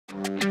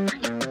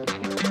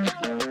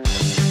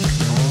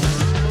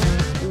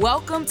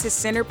Welcome to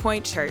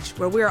Centerpoint Church,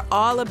 where we're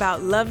all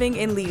about loving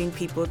and leading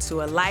people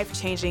to a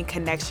life-changing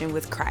connection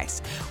with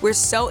Christ. We're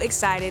so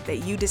excited that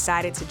you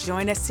decided to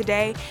join us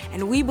today,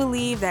 and we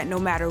believe that no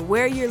matter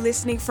where you're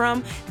listening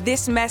from,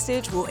 this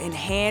message will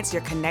enhance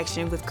your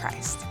connection with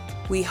Christ.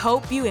 We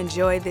hope you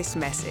enjoy this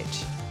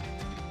message.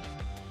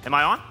 Am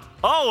I on?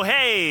 Oh,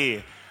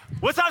 hey.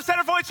 What's up,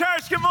 Centerpoint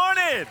Church? Good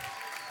morning.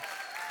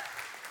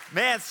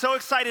 Man, so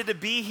excited to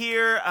be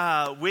here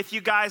with you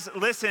guys.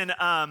 Listen,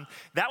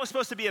 that was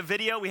supposed to be a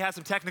video. We had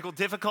some technical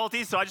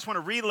difficulties, so I just want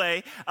to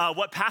relay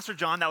what Pastor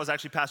John, that was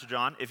actually Pastor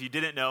John, if you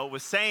didn't know,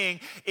 was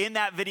saying in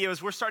that video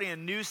is we're starting a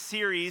new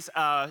series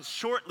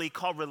shortly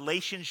called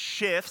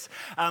Relationships.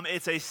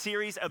 It's a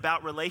series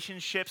about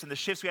relationships and the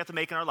shifts we have to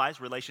make in our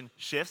lives.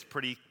 Relationships,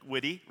 pretty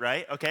witty,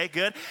 right? Okay,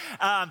 good.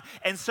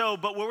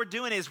 But what we're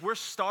doing is we're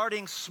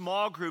starting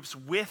small groups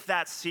with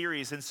that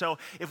series. And so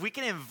if we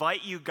can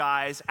invite you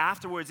guys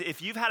afterwards, if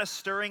you've had a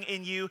stirring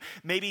in you,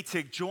 maybe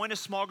to join a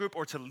small group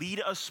or to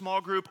lead a small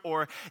group,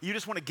 or you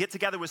just want to get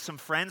together with some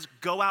friends,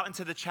 go out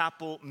into the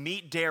chapel,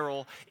 meet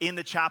Daryl in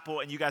the chapel,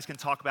 and you guys can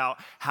talk about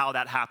how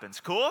that happens.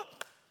 Cool?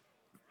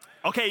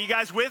 Okay, you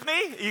guys with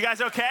me? You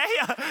guys okay?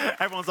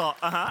 Everyone's all,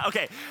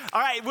 okay.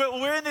 All right,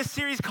 we're in this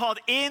series called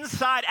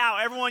Inside Out.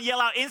 Everyone yell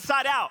out,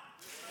 Inside Out.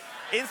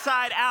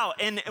 Inside Out.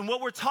 And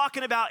what we're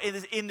talking about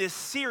in this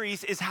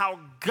series is how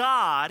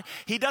God,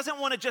 He doesn't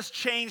want to just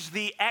change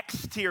the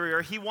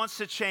exterior, He wants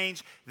to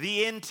change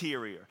the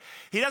interior.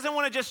 He doesn't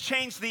want to just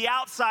change the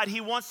outside,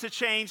 He wants to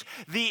change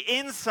the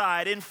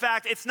inside. In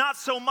fact, it's not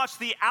so much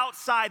the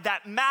outside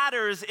that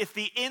matters if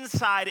the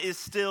inside is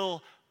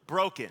still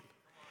broken.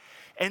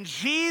 And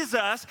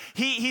Jesus,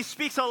 he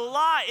speaks a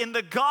lot in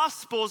the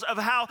Gospels of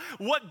how,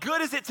 what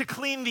good is it to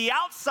clean the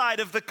outside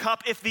of the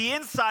cup if the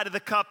inside of the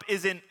cup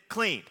isn't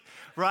cleaned,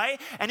 right?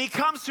 And he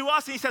comes to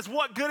us and he says,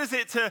 what good is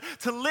it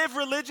to live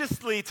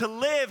religiously, to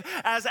live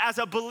as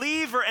a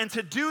believer and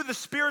to do the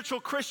spiritual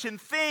Christian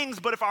things,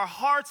 but if our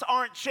hearts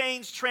aren't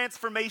changed,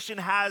 transformation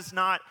has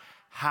not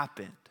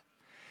happened.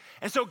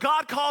 And so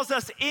God calls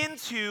us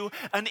into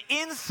an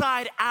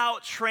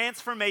inside-out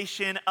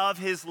transformation of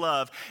His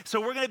love.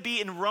 So we're going to be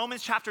in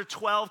Romans chapter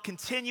 12,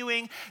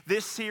 continuing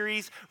this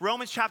series,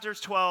 Romans chapter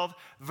 12,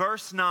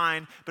 verse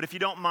 9. But if you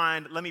don't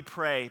mind, let me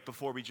pray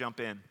before we jump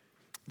in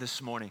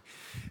this morning.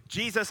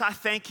 Jesus, I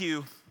thank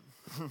you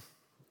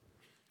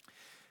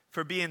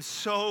for being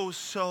so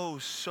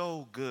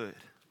good.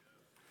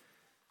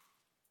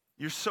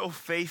 You're so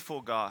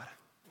faithful, God.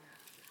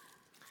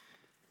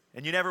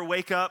 And you never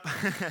wake up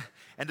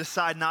and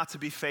decide not to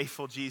be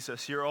faithful,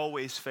 Jesus. You're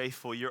always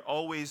faithful. You're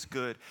always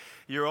good.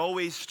 You're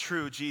always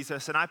true,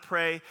 Jesus. And I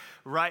pray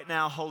right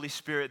now, Holy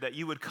Spirit, that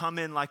you would come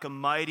in like a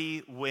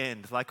mighty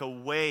wind, like a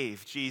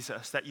wave,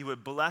 Jesus, that you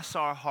would bless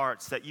our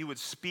hearts, that you would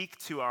speak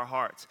to our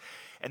hearts,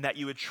 and that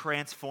you would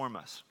transform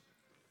us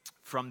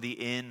from the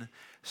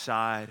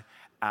inside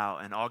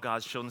out. And all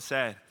God's children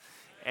said,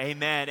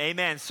 amen,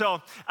 amen.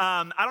 So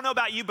I don't know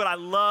about you, but I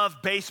love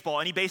baseball.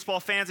 Any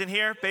baseball fans in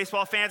here?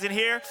 Baseball fans in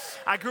here?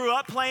 I grew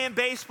up playing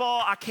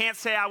baseball. I can't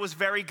say I was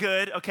very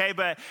good, okay?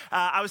 But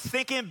I was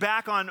thinking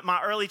back on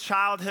my early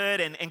childhood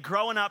and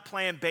growing up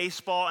playing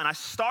baseball. And I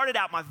started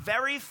out my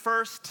very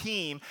first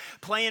team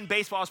playing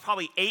baseball. I was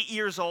probably 8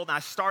 years old, and I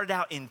started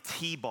out in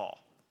T-ball.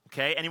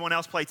 Okay, anyone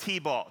else play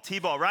T-ball?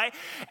 T-ball, right?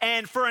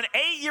 And for an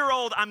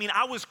 8-year-old,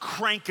 I was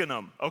cranking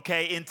them,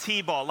 okay, in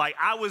T-ball. Like,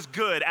 I was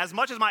good. As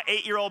much as my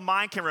 8-year-old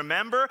mind can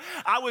remember,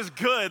 I was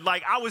good.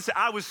 Like, I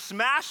was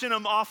smashing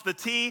them off the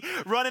tee,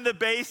 running the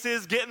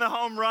bases, getting the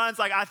home runs.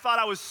 Like, I thought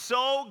I was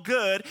so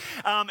good.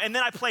 And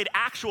then I played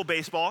actual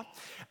baseball,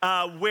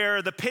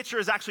 where the pitcher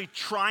is actually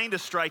trying to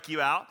strike you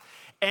out.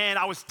 And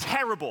I was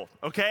terrible,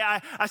 okay?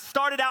 I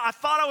started out, I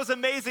thought I was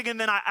amazing, and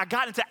then I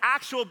got into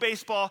actual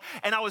baseball,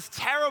 and I was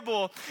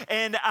terrible.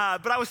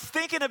 But I was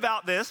thinking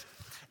about this,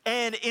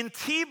 and in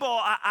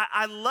T-ball,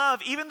 I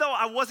love, even though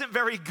I wasn't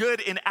very good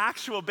in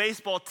actual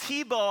baseball,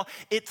 T-ball,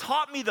 it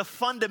taught me the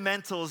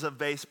fundamentals of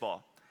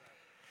baseball.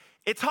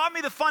 It taught me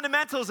the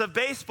fundamentals of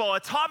baseball.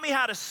 It taught me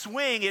how to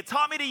swing. It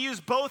taught me to use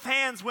both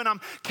hands when I'm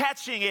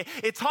catching.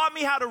 It taught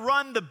me how to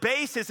run the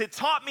bases. It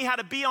taught me how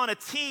to be on a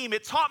team.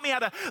 It taught me how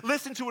to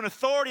listen to an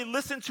authority,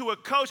 listen to a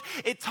coach.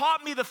 It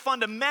taught me the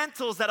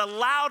fundamentals that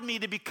allowed me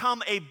to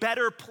become a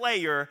better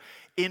player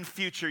in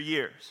future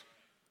years.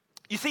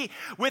 You see,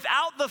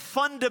 without the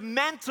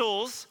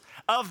fundamentals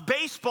of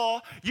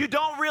baseball, you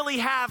don't really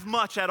have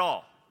much at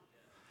all,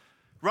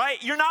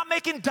 right? You're not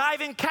making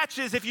diving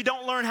catches if you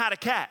don't learn how to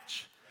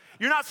catch.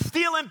 You're not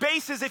stealing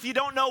bases if you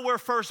don't know where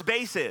first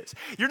base is.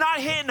 You're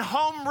not hitting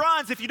home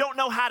runs if you don't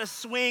know how to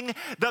swing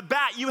the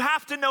bat. You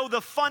have to know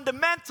the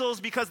fundamentals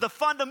because the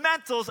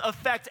fundamentals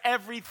affect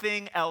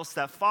everything else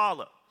that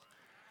follows.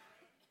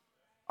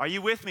 Are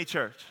you with me,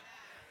 church?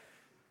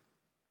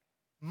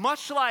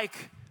 Much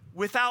like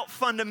without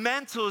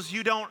fundamentals,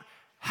 you don't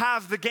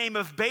have the game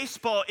of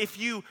baseball. If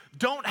you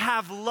don't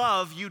have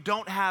love, you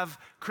don't have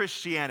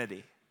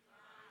Christianity.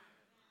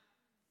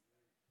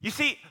 You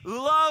see,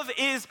 love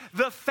is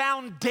the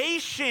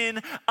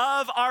foundation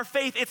of our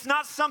faith. It's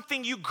not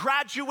something you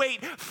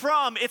graduate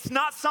from. It's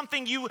not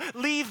something you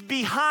leave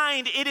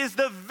behind. It is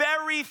the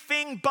very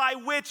thing by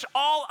which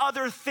all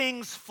other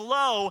things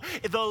flow,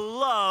 the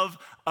love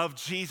of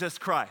Jesus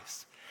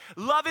Christ.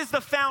 Love is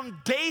the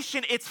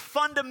foundation. It's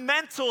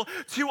fundamental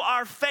to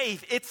our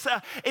faith.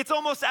 It's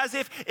almost as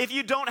if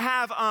you don't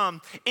have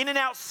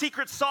In-N-Out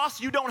secret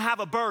sauce, you don't have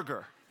a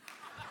burger.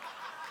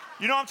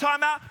 You know what I'm talking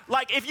about?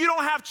 Like if you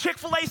don't have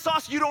Chick-fil-A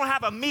sauce, you don't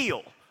have a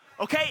meal,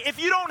 okay?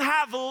 If you don't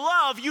have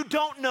love, you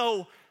don't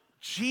know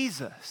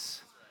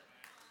Jesus.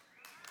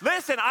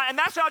 Listen, and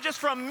that's not just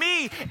from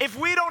me. If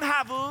we don't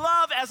have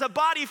love as a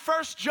body,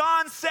 1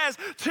 John says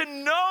to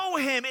know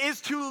him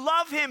is to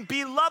love him,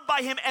 be loved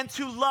by him, and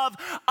to love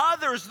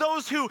others.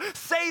 Those who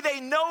say they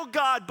know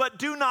God but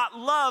do not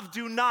love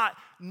do not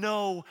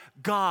know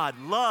God.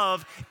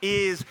 Love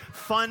is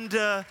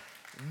fundamental.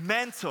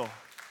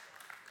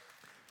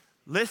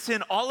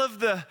 Listen, all of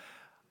the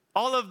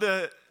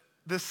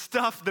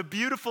stuff, the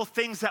beautiful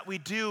things that we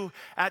do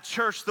at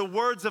church, the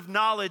words of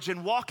knowledge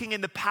and walking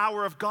in the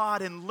power of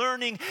God and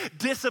learning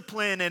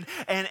discipline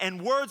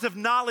and words of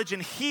knowledge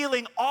and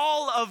healing,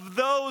 all of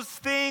those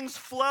things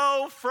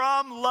flow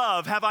from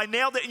love. Have I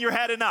nailed it in your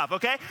head enough,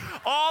 okay?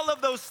 All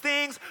of those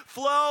things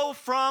flow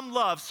from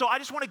love. So I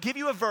just want to give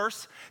you a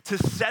verse to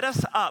set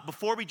us up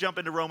before we jump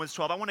into Romans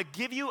 12. I want to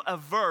give you a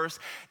verse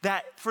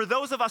that for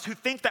those of us who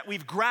think that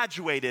we've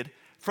graduated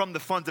from the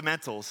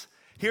fundamentals,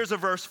 here's a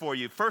verse for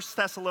you. 1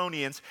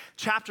 Thessalonians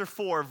chapter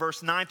 4,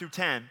 verse 9 through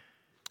 10.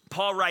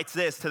 Paul writes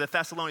this to the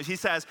Thessalonians. He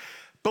says,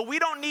 "But we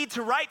don't need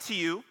to write to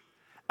you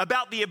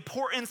about the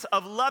importance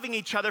of loving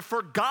each other,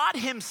 for God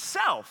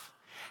himself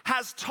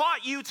has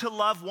taught you to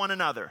love one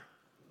another.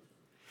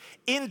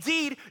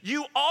 Indeed,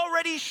 you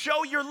already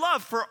show your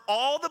love for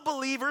all the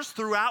believers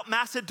throughout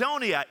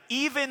Macedonia.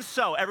 Even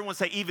so," everyone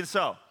say, even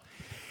so.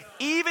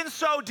 "Even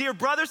so, dear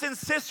brothers and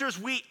sisters,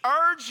 we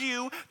urge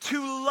you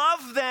to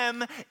love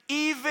them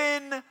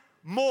even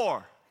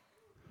more."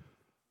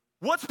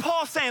 What's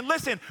Paul saying?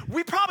 Listen,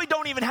 we probably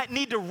don't even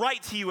need to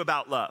write to you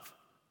about love.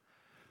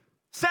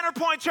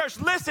 Centerpoint Church,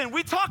 listen,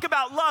 we talk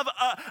about love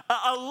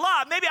a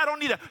lot. Maybe I don't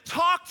need to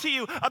talk to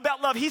you about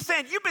love. He's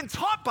saying you've been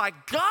taught by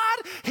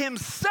God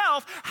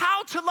himself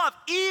how to love.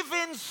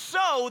 Even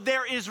so,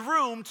 there is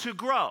room to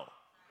grow.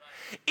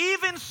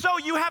 Even so,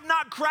 you have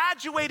not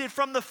graduated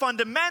from the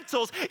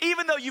fundamentals.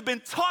 Even though you've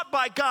been taught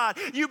by God,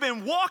 you've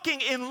been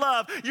walking in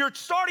love, you're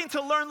starting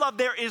to learn love,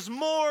 there is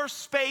more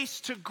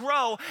space to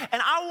grow.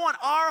 And I want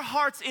our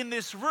hearts in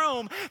this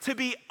room to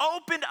be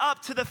opened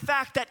up to the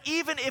fact that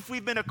even if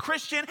we've been a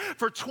Christian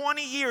for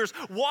 20 years,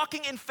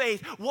 walking in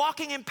faith,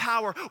 walking in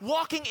power,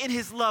 walking in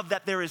his love,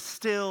 that there is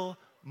still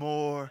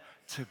more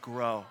to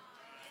grow.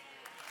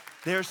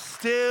 There's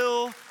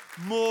still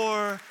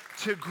more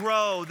to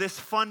grow. This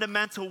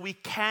fundamental we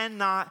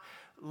cannot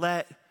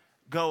let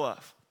go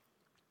of.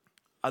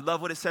 I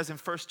love what it says in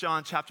 1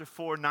 John chapter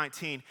 4,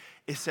 19.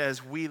 It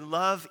says, "We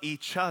love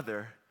each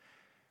other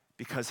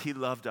because he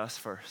loved us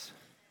first."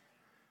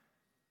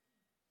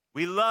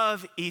 We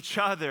love each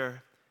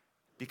other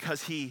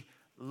because he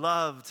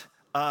loved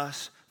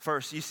us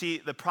first. You see,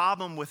 the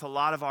problem with a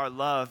lot of our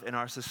love in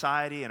our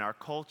society, in our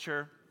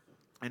culture,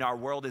 in our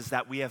world is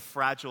that we have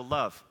fragile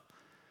love.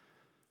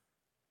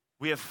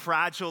 We have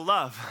fragile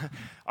love.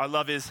 Our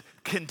love is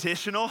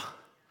conditional.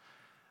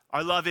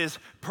 Our love is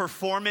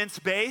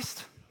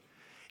performance-based.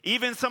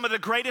 Even some of the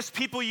greatest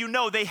people you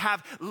know, they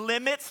have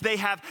limits, they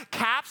have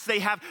caps, they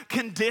have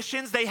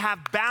conditions, they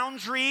have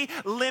boundary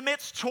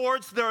limits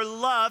towards their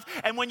love.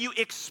 And when you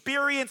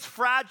experience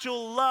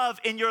fragile love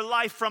in your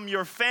life from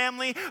your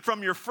family,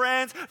 from your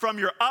friends, from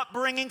your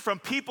upbringing, from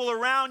people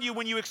around you,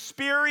 when you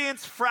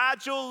experience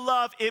fragile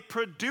love, it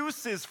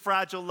produces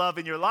fragile love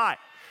in your life.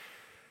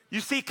 You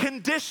see,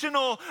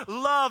 conditional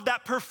love,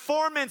 that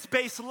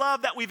performance-based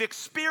love that we've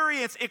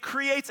experienced, it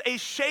creates a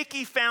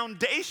shaky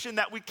foundation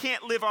that we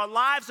can't live our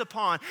lives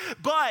upon.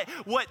 But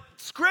what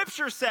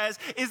Scripture says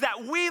is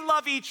that we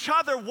love each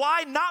other.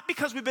 Why? Not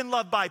because we've been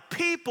loved by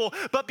people,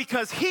 but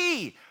because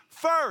he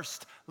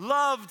first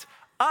loved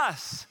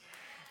us.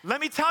 Let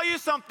me tell you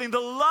something. The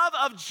love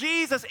of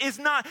Jesus is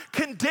not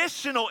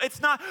conditional. It's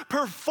not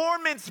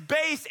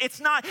performance-based. It's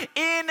not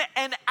in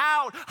and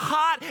out,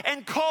 hot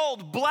and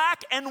cold,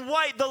 black and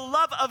white. The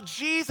love of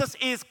Jesus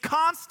is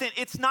constant.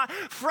 It's not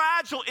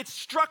fragile. It's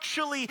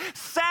structurally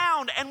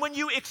sound. And when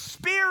you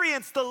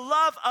experience the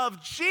love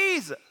of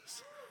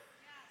Jesus,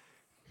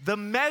 the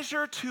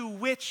measure to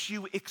which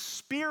you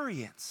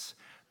experience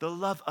the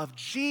love of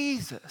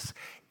Jesus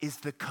is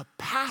the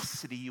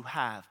capacity you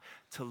have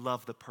to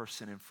love the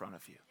person in front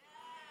of you.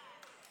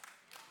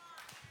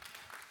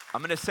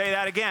 I'm going to say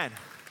that again.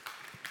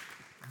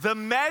 The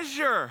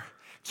measure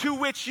to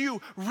which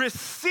you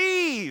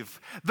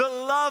receive the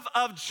love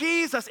of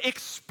Jesus,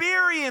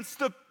 experience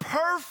the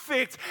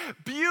perfect,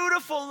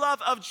 beautiful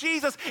love of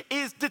Jesus,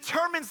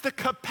 determines the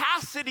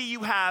capacity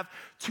you have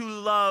to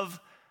love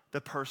the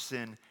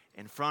person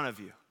in front of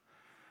you.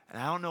 And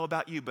I don't know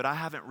about you, but I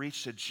haven't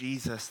reached a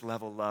Jesus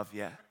level love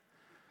yet.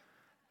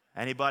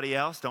 Anybody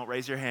else? Don't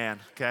raise your hand,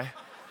 okay?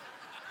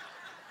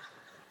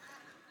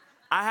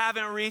 I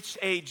haven't reached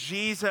a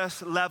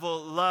Jesus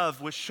level love,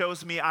 which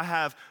shows me I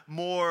have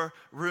more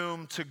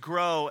room to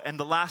grow. And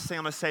the last thing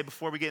I'm gonna say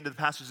before we get into the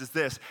passage is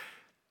this: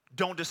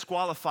 don't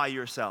disqualify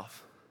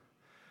yourself.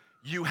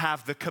 You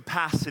have the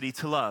capacity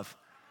to love.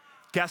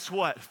 Guess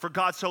what? For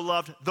God so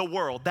loved the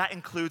world. That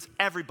includes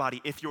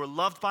everybody. If you're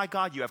loved by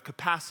God, you have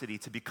capacity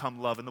to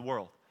become love in the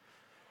world.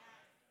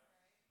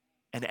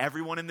 And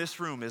everyone in this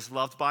room is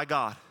loved by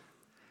God.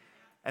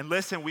 And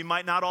listen, we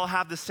might not all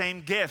have the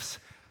same gifts.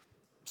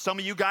 Some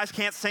of you guys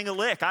can't sing a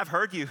lick. I've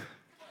heard you.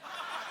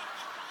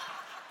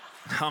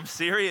 I'm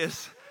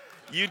serious.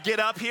 You'd get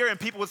up here and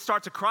people would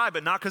start to cry,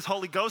 but not because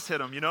Holy Ghost hit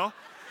them, you know?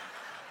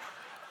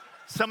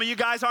 Some of you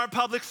guys aren't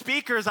public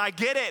speakers. I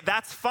get it.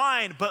 That's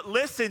fine. But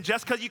listen,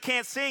 just because you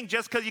can't sing,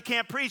 just because you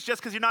can't preach,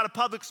 just because you're not a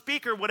public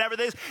speaker, whatever it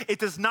is, it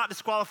does not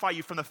disqualify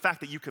you from the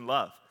fact that you can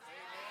love.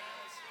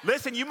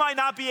 Listen, you might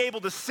not be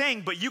able to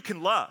sing, but you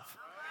can love.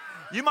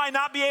 You might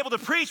not be able to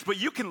preach, but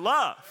you can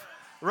love.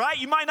 Right?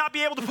 You might not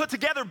be able to put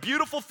together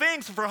beautiful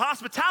things for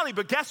hospitality,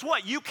 but guess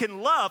what? You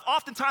can love.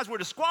 Oftentimes we're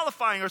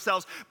disqualifying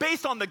ourselves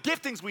based on the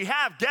giftings we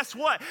have. Guess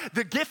what?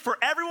 The gift for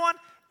everyone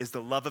is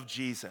the love of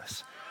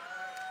Jesus.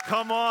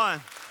 Come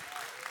on.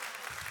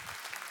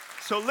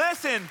 So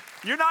listen,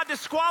 you're not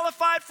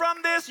disqualified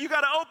from this. You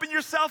got to open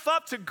yourself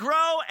up to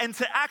grow and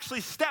to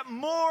actually step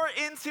more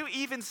into,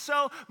 even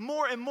so,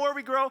 more and more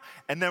we grow.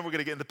 And then we're going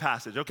to get in the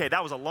passage. Okay,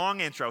 that was a long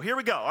intro. Here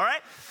we go, all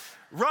right?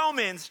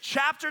 Romans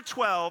chapter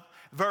 12,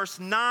 verse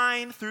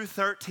 9 through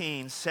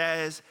 13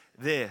 says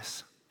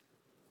this.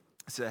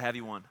 It's a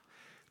heavy one.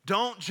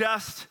 Don't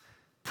just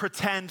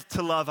pretend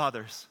to love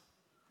others.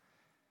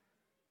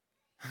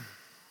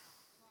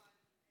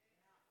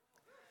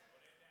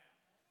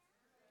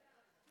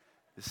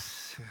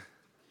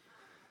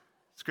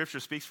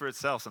 Scripture speaks for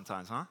itself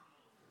sometimes, huh?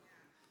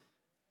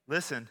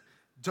 Listen,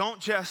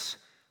 don't just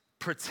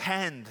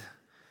pretend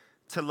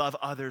to love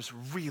others,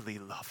 really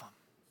love them.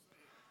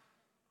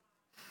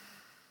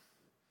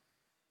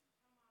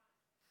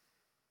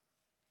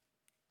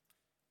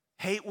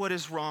 Hate what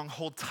is wrong,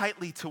 hold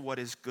tightly to what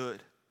is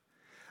good.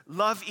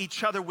 Love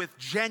each other with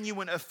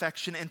genuine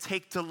affection and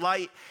take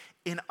delight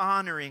in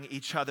honoring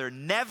each other.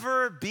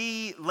 Never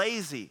be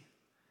lazy,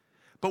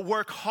 but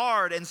work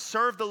hard and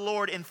serve the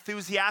Lord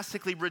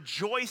enthusiastically.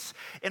 Rejoice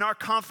in our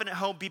confident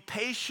hope. Be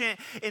patient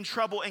in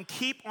trouble and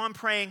keep on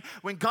praying.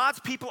 When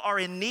God's people are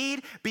in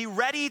need, be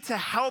ready to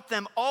help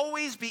them.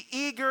 Always be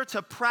eager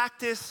to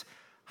practice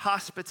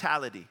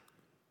hospitality.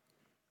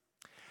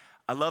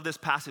 I love this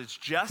passage.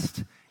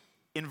 Just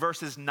in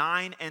verses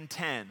 9 and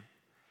 10,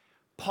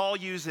 Paul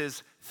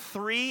uses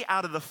 3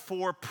 out of the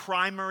 4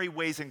 primary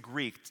ways in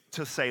Greek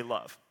to say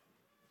love.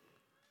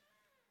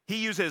 He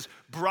uses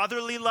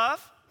brotherly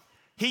love,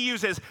 he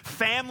uses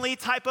family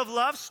type of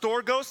love,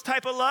 storgos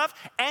type of love,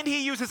 and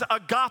he uses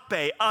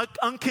agape,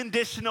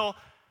 unconditional,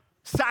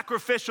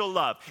 sacrificial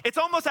love. It's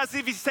almost as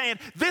if he's saying,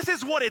 this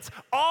is what it's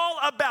all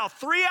about.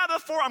 3 out of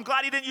the 4, I'm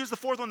glad he didn't use the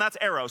 4th one, that's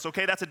eros,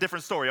 okay? That's a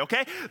different story,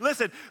 okay?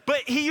 Listen,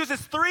 but he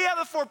uses 3 out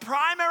of the 4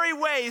 primary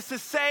ways to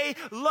say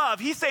love.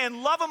 He's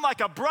saying love him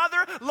like a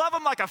brother, love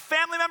him like a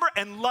family member,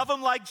 and love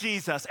him like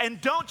Jesus. And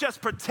don't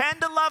just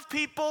pretend to love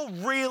people,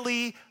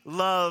 really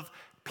love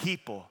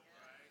people.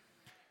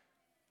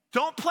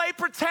 Don't play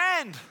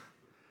pretend.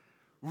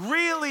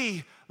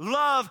 Really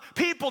love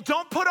people.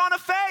 Don't put on a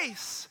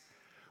face.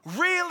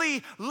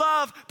 Really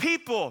love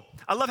people.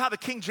 I love how the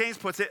King James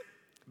puts it,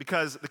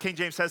 because the King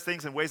James says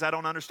things in ways I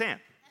don't understand.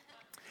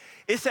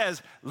 It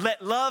says,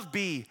 let love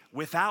be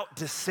without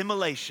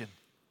dissimulation.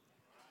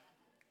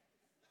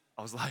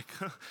 I was like,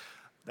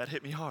 that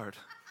hit me hard.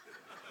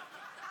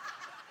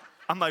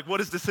 I'm like, what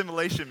does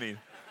dissimulation mean?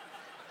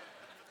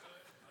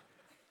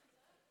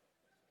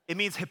 It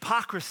means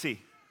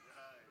hypocrisy.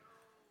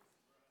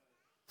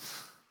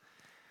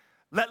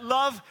 Let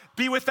love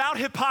be without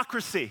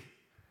hypocrisy.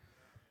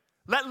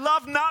 Let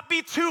love not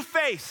be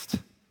two-faced.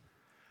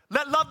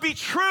 Let love be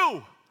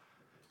true.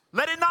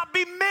 Let it not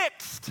be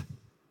mixed.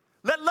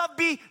 Let love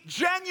be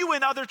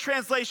genuine, other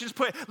translations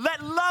put.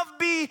 Let love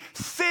be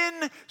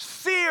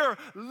sincere.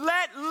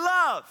 Let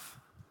love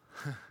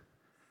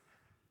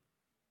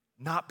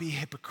not be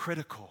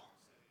hypocritical.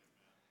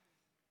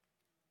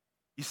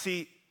 You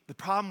see, the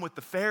problem with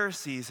the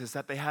Pharisees is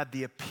that they had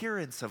the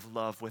appearance of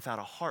love without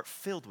a heart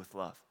filled with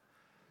love.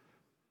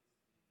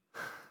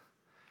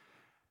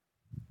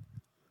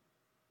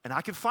 And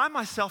I can find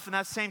myself in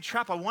that same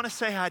trap. I want to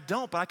say I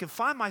don't, but I can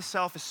find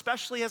myself,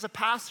 especially as a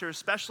pastor,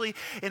 especially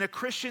in a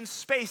Christian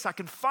space, I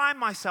can find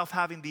myself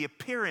having the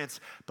appearance,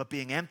 but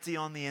being empty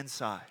on the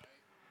inside.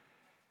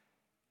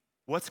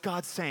 What's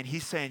God saying?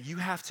 He's saying, you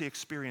have to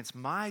experience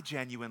my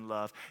genuine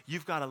love.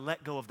 You've got to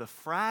let go of the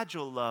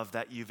fragile love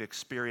that you've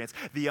experienced,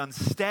 the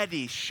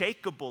unsteady,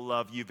 shakeable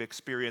love you've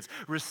experienced.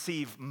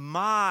 Receive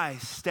my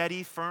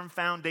steady, firm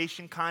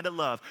foundation kind of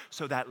love,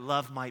 so that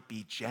love might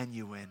be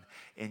genuine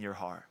in your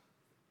heart.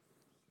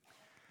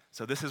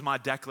 So this is my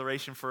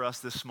declaration for us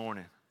this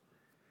morning.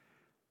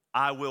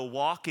 I will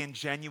walk in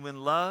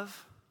genuine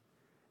love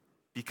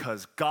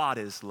because God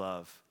is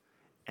love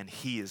and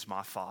he is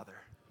my Father.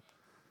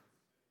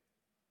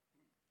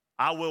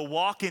 I will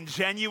walk in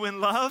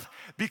genuine love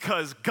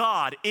because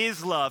God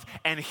is love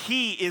and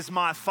he is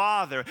my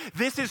Father.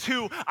 This is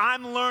who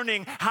I'm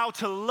learning how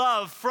to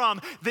love from.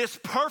 This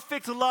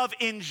perfect love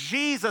in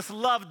Jesus,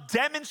 love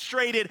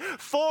demonstrated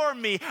for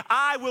me.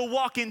 I will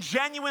walk in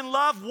genuine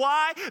love.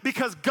 Why?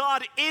 Because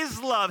God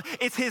is love.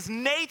 It's his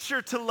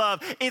nature to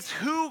love. It's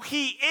who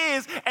he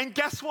is. And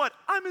guess what?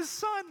 I'm his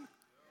son.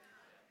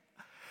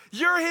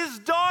 You're his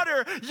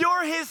daughter,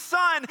 you're his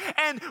son,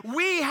 and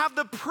we have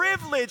the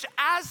privilege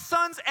as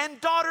sons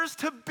and daughters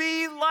to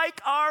be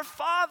like our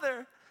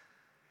Father.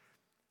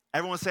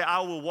 Everyone say, I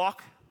will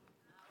walk.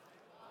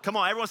 Come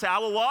on, everyone say, I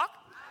will walk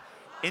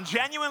in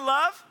genuine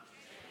love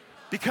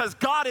because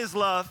God is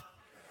love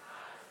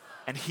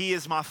and he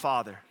is my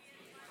Father.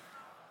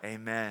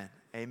 Amen.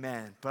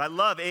 Amen. But I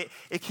love it.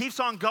 It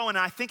keeps on going, and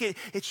I think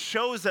it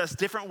shows us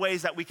different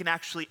ways that we can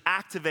actually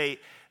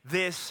activate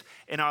this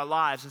in our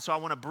lives. And so I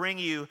want to bring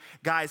you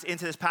guys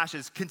into this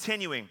passage.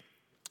 Continuing,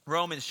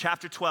 Romans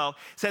chapter 12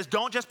 says,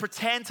 don't just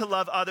pretend to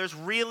love others,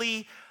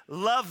 really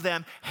love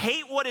them.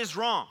 Hate what is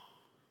wrong.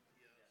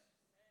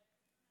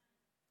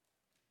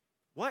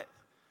 What?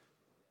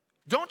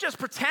 Don't just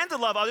pretend to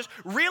love others,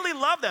 really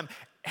love them.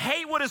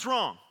 Hate what is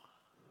wrong.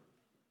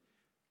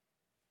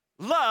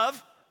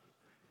 Love,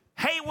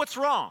 hate what's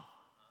wrong.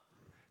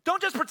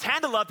 Don't just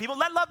pretend to love people.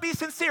 Let love be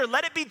sincere.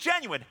 Let it be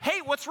genuine.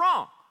 Hate what's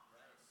wrong.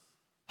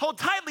 Hold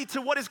tightly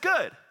to what is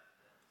good.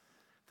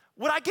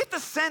 What I get the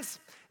sense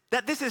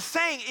that this is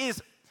saying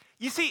is,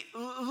 you see,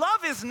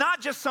 love is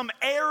not just some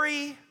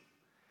airy,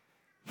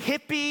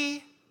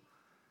 hippie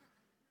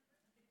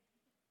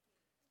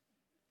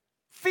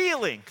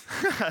feeling.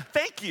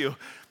 Thank you,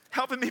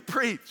 helping me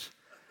preach.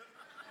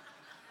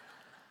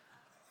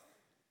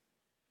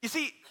 You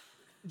see,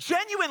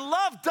 genuine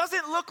love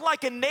doesn't look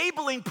like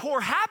enabling poor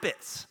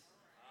habits.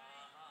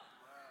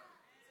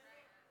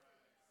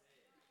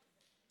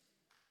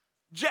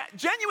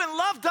 Genuine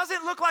love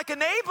doesn't look like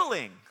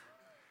enabling.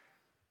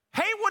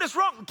 Hate what is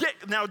wrong.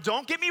 Now,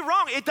 don't get me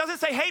wrong. It doesn't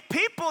say hate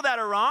people that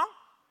are wrong.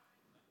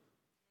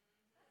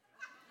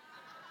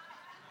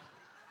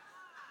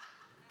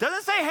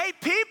 Doesn't say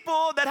hate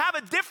people that have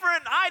a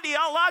different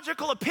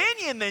ideological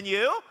opinion than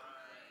you.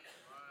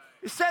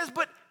 It says,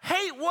 but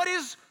hate what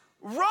is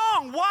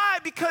wrong. Why?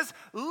 Because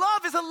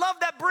love is a love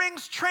that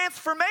brings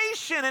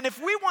transformation. And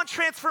if we want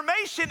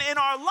transformation in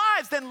our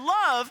lives, then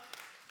love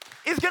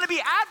is going to be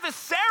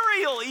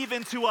adversarial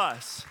even to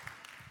us.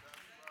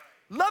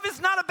 Love is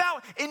not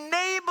about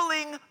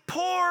enabling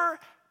poor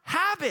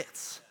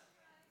habits.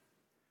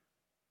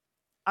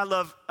 I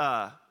love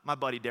my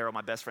buddy Daryl,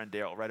 my best friend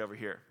Daryl, right over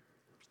here.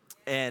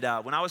 And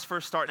when I was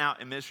first starting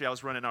out in ministry, I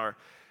was running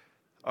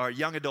our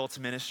young adults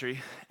ministry,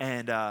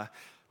 and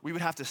we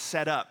would have to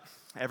set up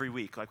every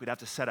week. Like, we'd have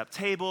to set up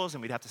tables,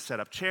 and we'd have to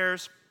set up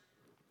chairs.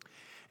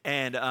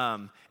 And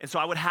so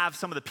I would have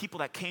some of the people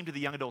that came to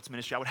the young adults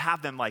ministry, I would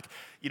have them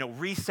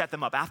reset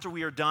them up. After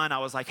we were done, I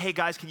was like, hey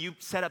guys, can you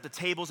set up the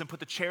tables and put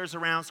the chairs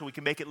around so we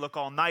can make it look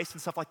all nice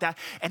and stuff like that?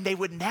 And they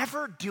would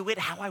never do it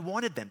how I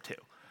wanted them to.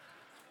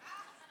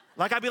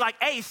 Like, I'd be like,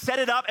 hey, set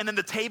it up, and then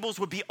the tables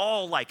would be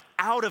all like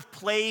out of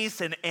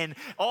place and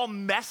all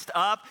messed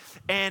up.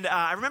 And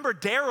I remember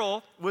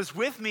Daryl was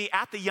with me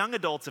at the young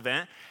adults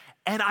event,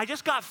 and I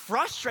just got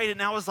frustrated,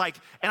 and I was like,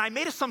 and I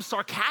made some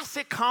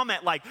sarcastic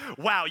comment like,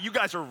 wow, you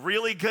guys are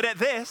really good at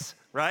this,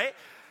 right?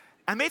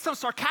 I made some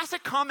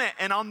sarcastic comment,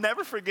 and I'll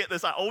never forget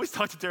this. I always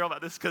talk to Daryl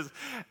about this because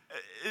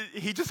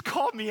he just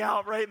called me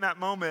out right in that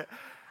moment.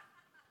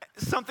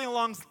 Something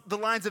along the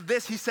lines of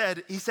this. He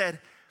said,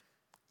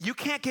 you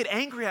can't get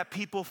angry at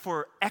people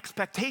for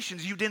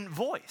expectations you didn't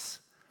voice.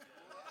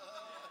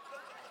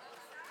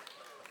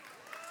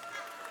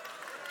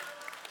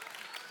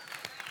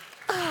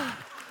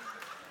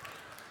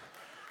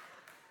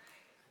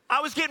 I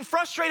was getting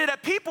frustrated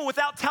at people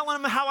without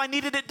telling them how I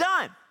needed it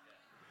done.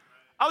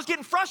 I was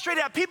getting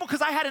frustrated at people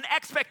because I had an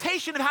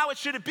expectation of how it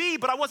should be,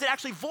 but I wasn't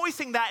actually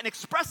voicing that and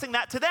expressing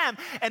that to them.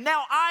 And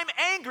now I'm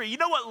angry. You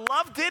know what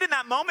love did in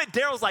that moment?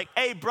 Daryl's like,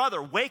 hey,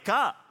 brother, wake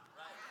up.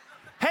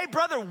 Hey,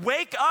 brother,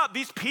 wake up.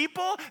 These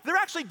people, they're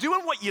actually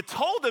doing what you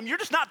told them. You're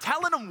just not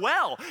telling them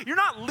well. You're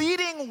not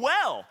leading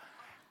well.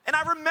 And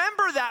I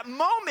remember that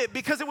moment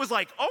because it was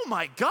like, oh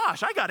my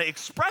gosh, I got to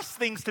express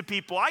things to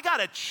people. I got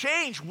to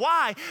change.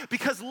 Why?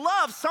 Because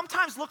love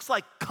sometimes looks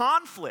like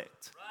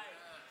conflict.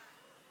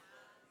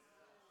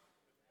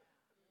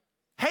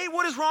 Hey,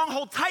 what is wrong?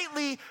 Hold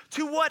tightly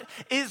to what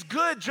is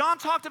good. John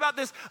talked about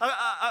this,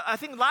 I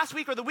think last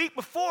week or the week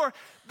before.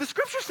 The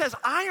scripture says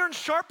iron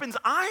sharpens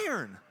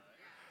iron.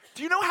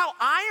 Do you know how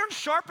iron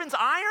sharpens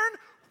iron?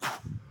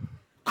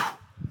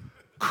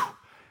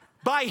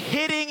 By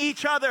hitting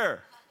each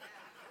other.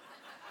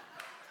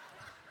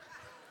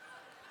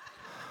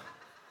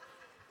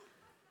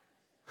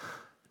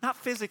 Not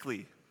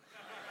physically.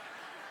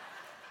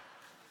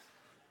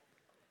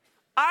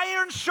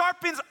 Iron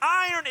sharpens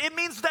iron. It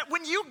means that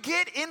when you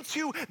get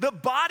into the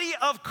body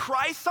of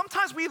Christ,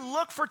 sometimes we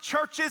look for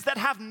churches that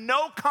have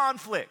no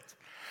conflict.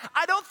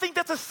 I don't think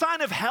that's a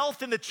sign of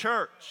health in the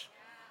church.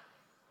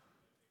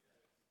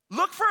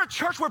 Look for a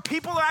church where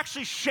people are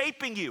actually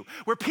shaping you,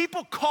 where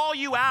people call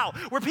you out,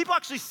 where people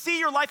actually see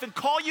your life and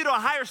call you to a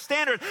higher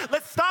standard.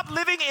 Let's stop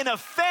living in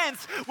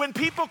offense when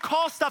people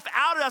call stuff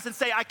out at us and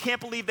say, I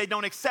can't believe they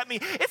don't accept me.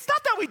 It's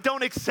not that we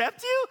don't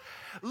accept you.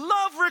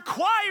 Love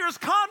requires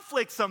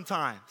conflict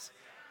sometimes.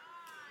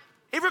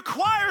 It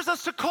requires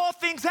us to call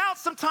things out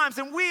sometimes,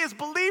 and we as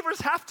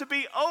believers have to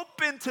be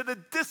open to the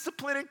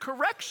discipline and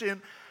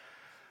correction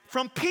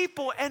from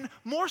people, and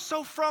more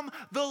so from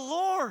the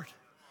Lord.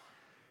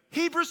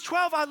 Hebrews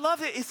 12, I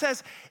love it. It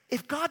says,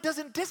 if God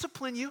doesn't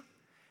discipline you,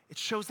 it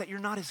shows that you're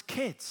not his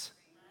kids.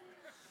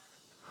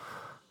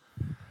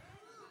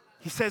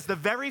 He says the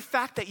very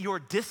fact that you're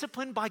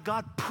disciplined by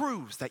God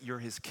proves that you're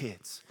his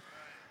kids.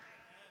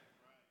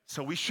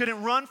 So we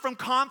shouldn't run from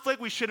conflict.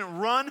 We shouldn't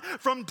run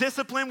from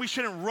discipline. We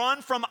shouldn't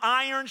run from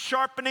iron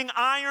sharpening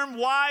iron.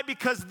 Why?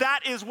 Because that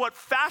is what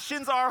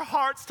fashions our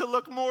hearts to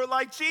look more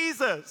like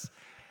Jesus.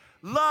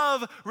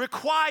 Love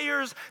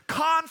requires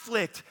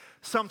conflict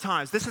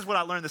sometimes. This is what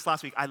I learned this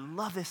last week. I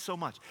love this so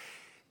much.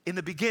 In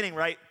the beginning,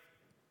 right,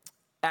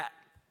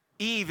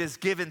 Eve is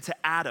given to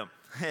Adam,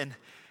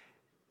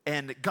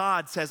 and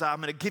God says, I'm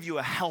going to give you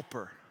a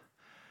helper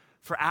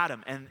for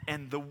Adam.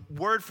 And the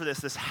word for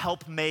this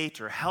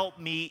helpmate or help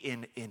me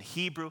in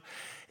Hebrew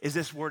is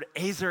this word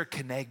ezer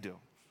kenegdo,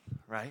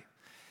 right?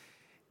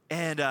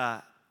 And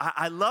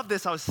I love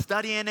this. I was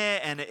studying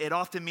it, and it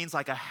often means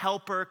like a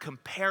helper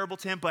comparable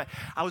to him. But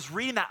I was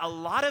reading that a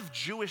lot of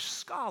Jewish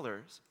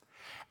scholars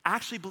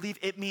actually believe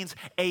it means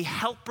a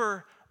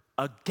helper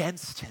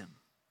against him.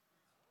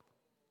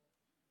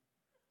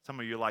 Some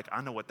of you are like,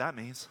 I know what that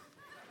means.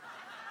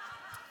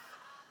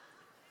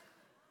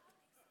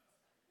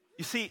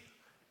 You see,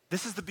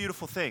 this is the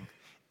beautiful thing,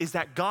 is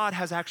that God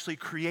has actually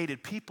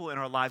created people in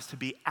our lives to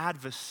be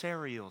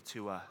adversarial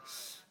to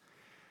us.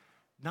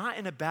 Not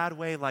in a bad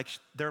way like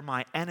they're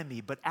my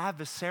enemy, but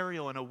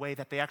adversarial in a way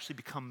that they actually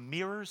become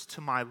mirrors to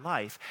my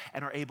life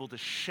and are able to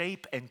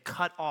shape and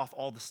cut off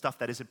all the stuff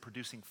that isn't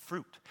producing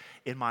fruit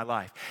in my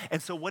life.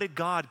 And so what did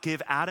God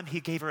give Adam? He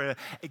gave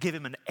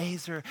him an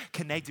ezer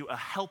kenegdo, a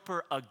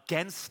helper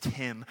against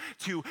him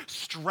to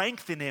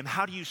strengthen him.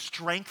 How do you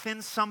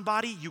strengthen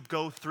somebody? You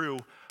go through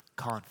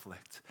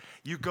conflict.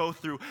 You go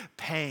through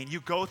pain. You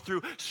go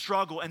through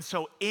struggle. And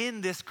so in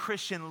this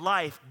Christian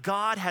life,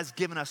 God has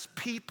given us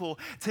people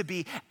to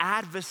be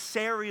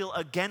adversarial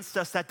against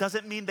us. That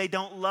doesn't mean they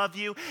don't love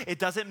you. It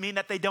doesn't mean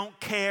that they don't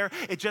care.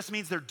 It just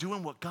means they're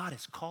doing what God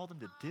has called them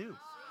to do.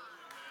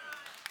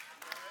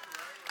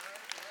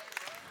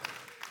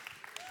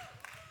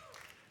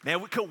 Man,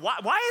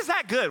 why is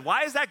that good?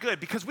 Why is that good?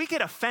 Because we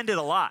get offended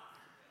a lot.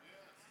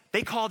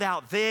 They called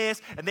out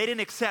this, and they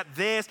didn't accept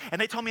this, and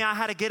they told me I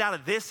had to get out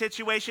of this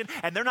situation,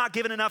 and they're not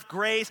giving enough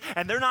grace,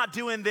 and they're not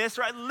doing this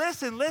right.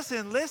 Listen.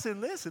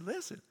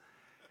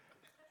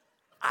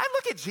 I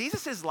look at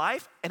Jesus'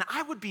 life, and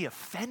I would be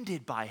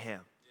offended by him.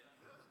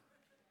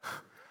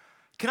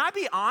 Can I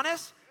be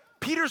honest?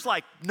 Peter's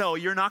like, no,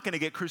 you're not going to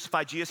get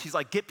crucified, Jesus. He's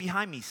like, get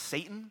behind me,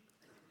 Satan.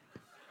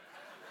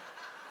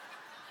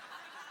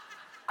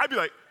 I'd be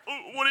like,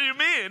 what do you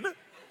mean?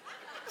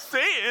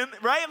 Satan,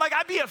 right? Like,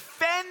 I'd be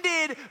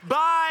offended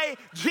by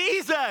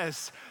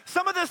Jesus.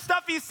 Some of the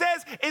stuff he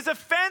says is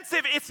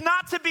offensive. It's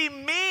not to be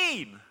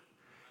mean.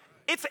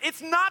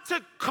 It's not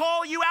to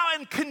call you out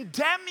and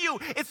condemn you.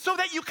 It's so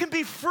that you can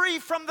be free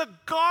from the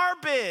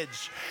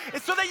garbage.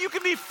 It's so that you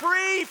can be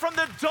free from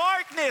the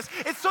darkness.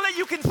 It's so that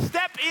you can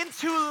step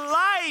into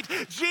light.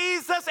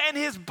 Jesus and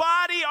his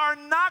body are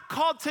not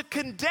called to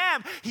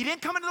condemn. He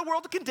didn't come into the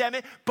world to condemn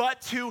it, but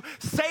to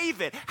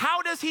save it.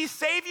 How does he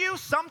save you?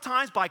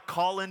 Sometimes by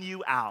calling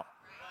you out.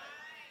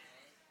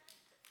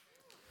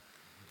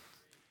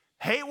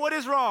 Hate what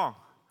is wrong.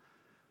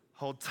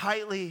 Hold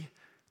tightly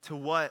to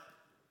what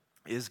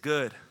is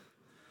good.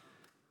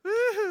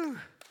 Woo-hoo.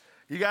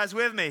 You guys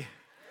with me?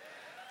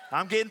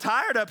 I'm getting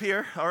tired up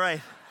here. All right.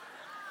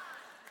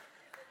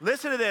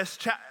 Listen to this,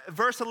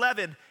 verse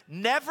 11.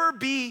 Never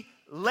be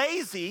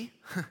lazy,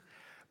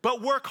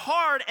 but work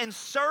hard and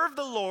serve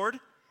the Lord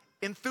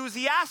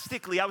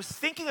enthusiastically. I was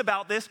thinking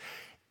about this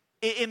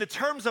in the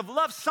terms of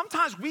love.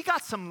 Sometimes we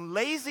got some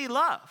lazy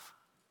love.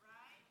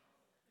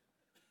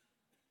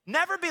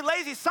 Never be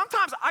lazy.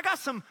 Sometimes I got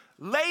some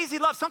lazy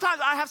love.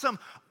 Sometimes I have some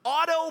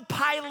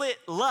autopilot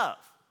love.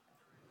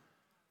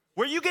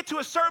 Where you get to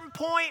a certain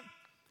point,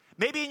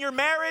 maybe in your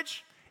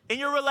marriage, in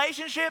your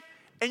relationship,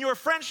 in your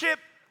friendship,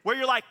 where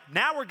you're like,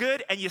 now we're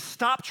good, and you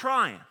stop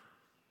trying.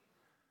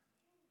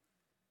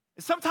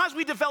 And sometimes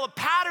we develop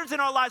patterns in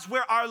our lives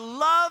where our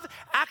love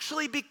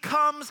actually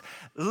becomes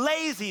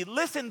lazy.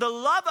 Listen, the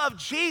love of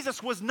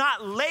Jesus was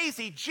not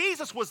lazy.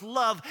 Jesus was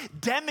love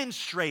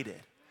demonstrated.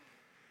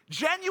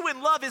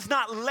 Genuine love is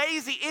not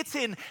lazy, it's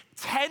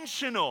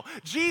intentional.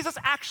 Jesus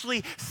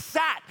actually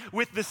sat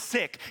with the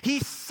sick. He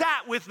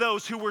sat with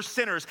those who were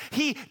sinners.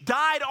 He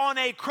died on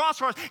a cross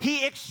for us.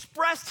 He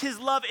expressed his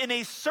love in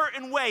a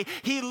certain way.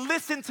 He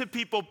listened to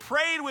people,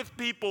 prayed with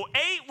people,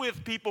 ate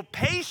with people,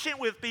 patient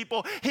with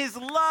people. His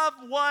love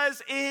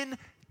was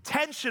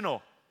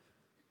intentional.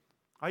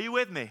 Are you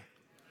with me?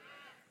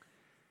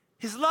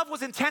 His love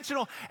was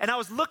intentional, and I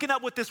was looking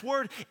up what this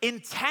word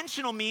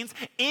intentional means.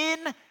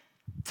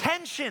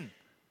 Intention.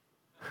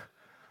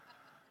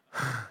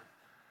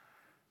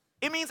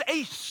 It means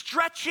a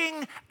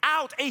stretching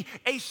out,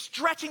 a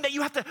stretching that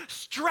you have to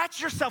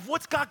stretch yourself.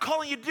 What's God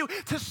calling you to do?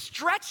 To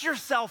stretch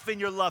yourself in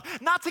your love.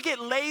 Not to get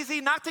lazy,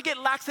 not to get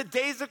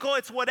lackadaisical.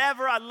 It's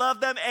whatever. I love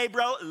them. Hey,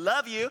 bro,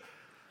 love you.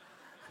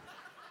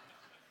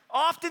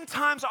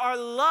 Oftentimes our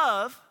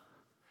love,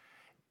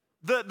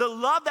 the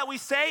love that we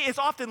say is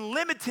often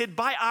limited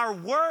by our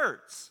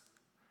words.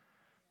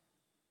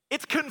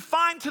 It's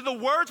confined to the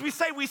words we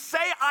say. We say,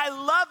 I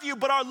love you,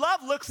 but our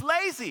love looks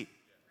lazy.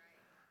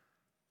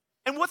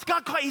 And what's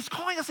God calling? He's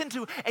calling us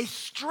into a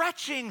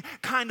stretching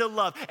kind of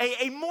love,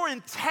 a more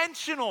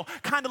intentional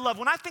kind of love.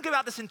 When I think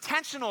about this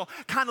intentional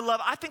kind of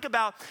love, I think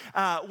about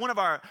one of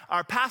our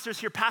pastors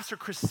here, Pastor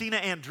Christina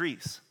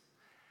Andres.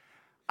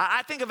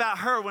 I think about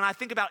her when I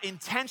think about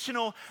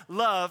intentional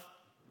love.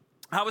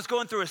 I was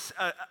going through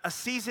a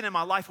season in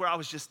my life where I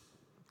was just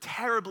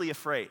terribly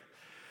afraid,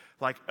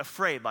 like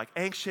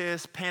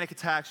anxious, panic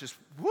attacks, just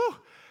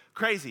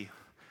crazy.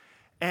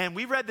 And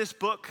we read this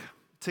book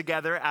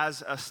together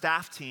as a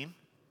staff team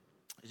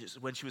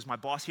just when she was my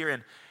boss here,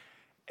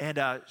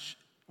 and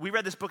we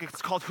read this book.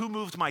 It's called Who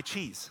Moved My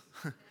Cheese?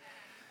 I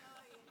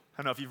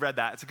don't know if you've read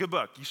that. It's a good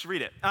book. You should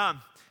read it.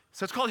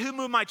 So it's called Who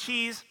Moved My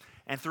Cheese?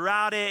 And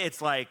throughout it,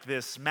 it's like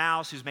this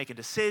mouse who's making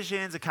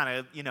decisions and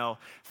kind of,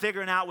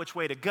 figuring out which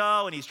way to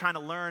go, and he's trying to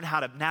learn how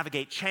to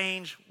navigate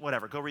change,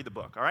 whatever. Go read the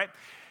book, all right?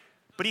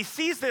 But he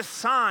sees this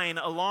sign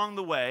along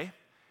the way,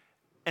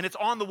 and it's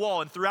on the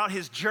wall, and throughout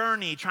his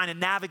journey trying to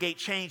navigate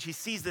change, he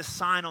sees this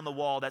sign on the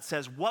wall that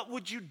says, what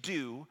would you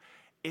do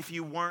if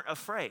you weren't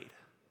afraid?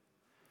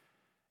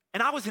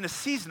 And I was in a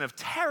season of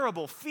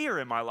terrible fear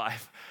in my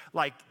life,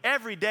 like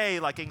every day,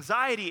 like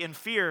anxiety and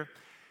fear.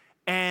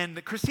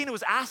 And Christina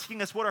was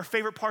asking us what our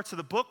favorite parts of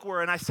the book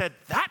were, and I said,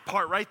 that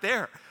part right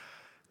there.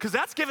 Because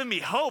that's giving me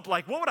hope.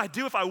 Like, what would I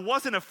do if I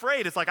wasn't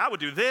afraid? It's like, I would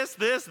do this.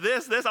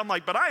 I'm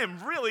like, but I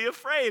am really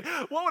afraid.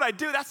 What would I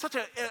do? That's such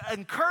an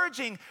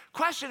encouraging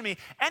question to me.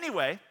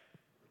 Anyway,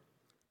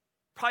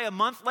 probably a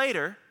month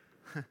later,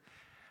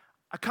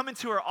 I come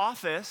into her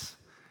office,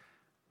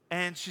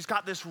 and she's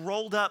got this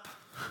rolled up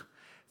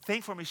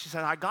thing for me. She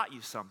said, I got you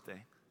something.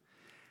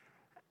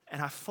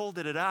 And I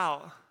folded it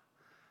out,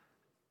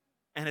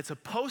 and it's a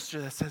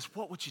poster that says,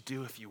 what would you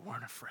do if you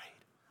weren't afraid?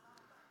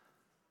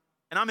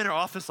 And I'm in her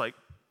office like,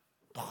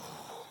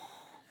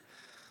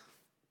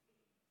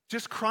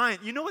 just crying.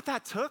 You know what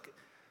that took?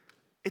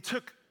 It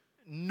took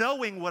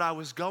knowing what I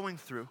was going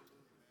through,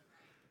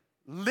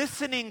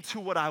 listening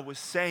to what I was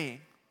saying,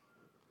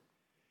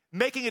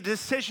 making a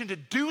decision to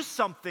do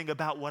something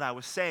about what I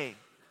was saying,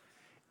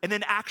 and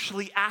then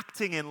actually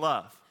acting in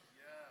love.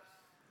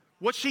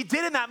 What she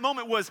did in that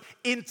moment was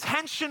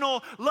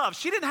intentional love.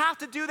 She didn't have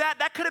to do that.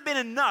 That could have been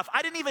enough.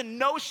 I didn't even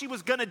know she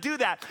was going to do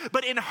that.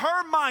 But in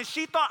her mind,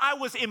 she thought I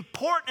was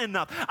important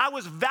enough. I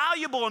was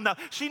valuable enough.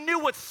 She knew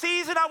what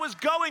season I was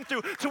going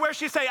through to where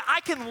she'd say,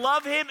 I can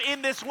love him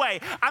in this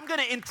way. I'm going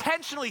to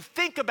intentionally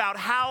think about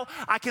how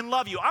I can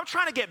love you. I'm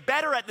trying to get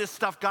better at this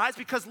stuff, guys,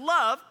 because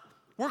love,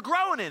 we're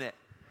growing in it.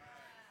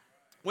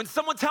 When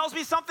someone tells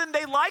me something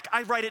they like,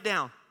 I write it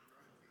down.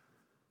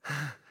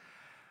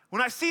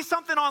 When I see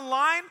something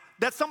online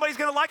that somebody's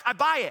gonna like, I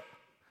buy it.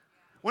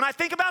 When I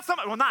think about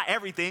something, well, not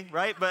everything,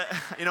 right? But,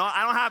 I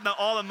don't have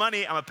all the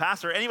money. I'm a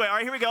pastor. Anyway, all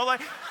right, here we go.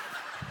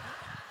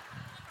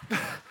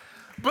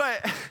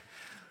 But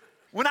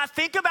when I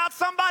think about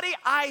somebody,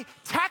 I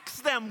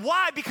text them.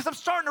 Why? Because I'm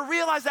starting to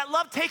realize that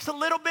love takes a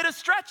little bit of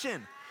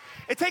stretching.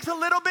 It takes a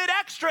little bit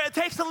extra. It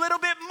takes a little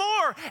bit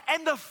more.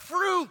 And the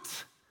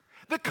fruit,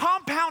 the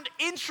compound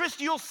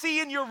interest you'll see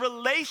in your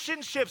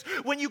relationships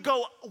when you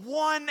go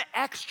one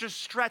extra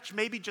stretch,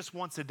 maybe just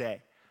once a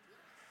day.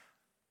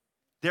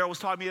 Daryl was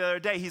talking to me the other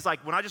day. He's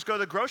like, when I just go to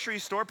the grocery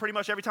store, pretty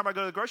much every time I go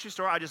to the grocery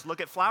store, I just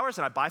look at flowers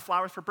and I buy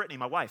flowers for Brittany,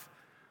 my wife.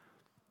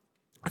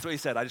 That's what he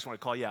said. I just want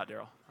to call you out,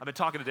 Daryl. I've been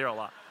talking to Daryl a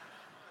lot.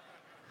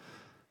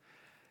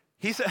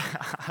 He said,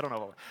 I don't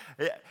know.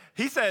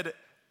 He said,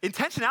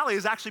 intentionality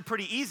is actually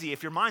pretty easy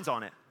if your mind's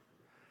on it.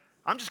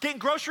 I'm just getting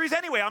groceries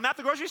anyway. I'm at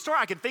the grocery store.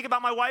 I can think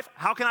about my wife.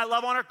 How can I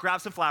love on her?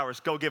 Grab some flowers.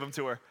 Go give them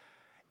to her.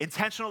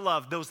 Intentional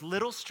love, those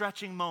little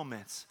stretching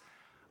moments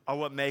are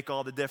what make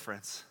all the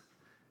difference.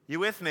 You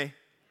with me?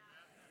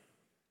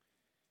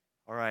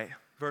 All right,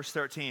 verse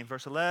 13,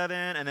 verse 11,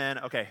 and then,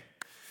 okay,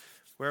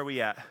 where are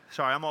we at?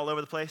 Sorry, I'm all over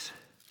the place.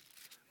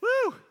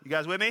 Woo! You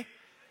guys with me?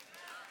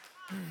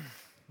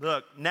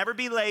 Look, never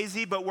be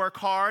lazy, but work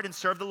hard and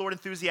serve the Lord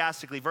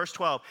enthusiastically. Verse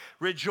 12,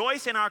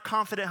 rejoice in our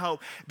confident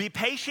hope. Be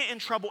patient in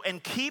trouble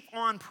and keep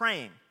on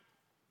praying.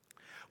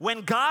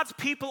 When God's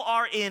people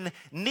are in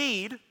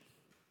need,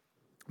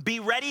 be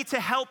ready to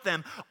help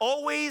them.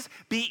 Always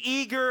be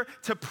eager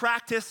to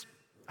practice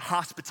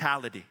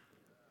hospitality.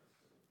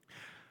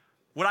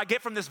 What I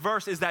get from this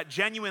verse is that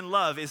genuine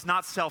love is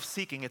not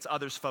self-seeking, it's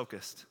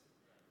others-focused.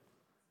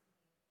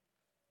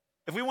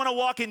 If we want to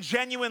walk in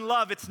genuine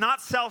love, it's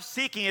not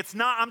self-seeking. It's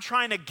not I'm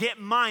trying to get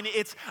mine.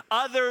 It's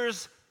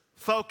others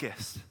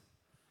focused.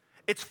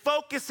 It's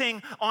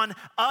focusing on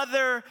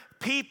other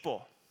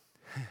people.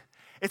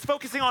 It's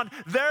focusing on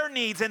their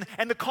needs and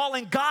the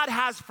calling God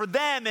has for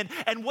them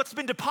and what's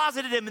been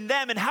deposited in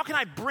them and how can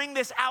I bring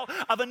this out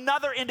of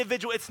another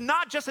individual. It's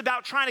not just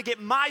about trying to get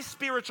my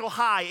spiritual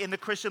high in the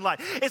Christian life.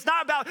 It's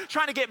not about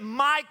trying to get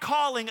my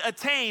calling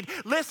attained.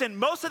 Listen,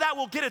 most of that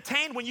will get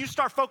attained when you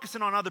start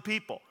focusing on other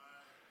people.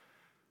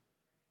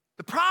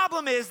 The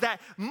problem is that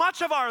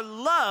much of our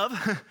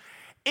love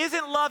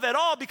isn't love at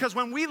all because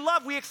when we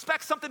love, we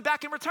expect something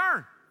back in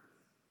return.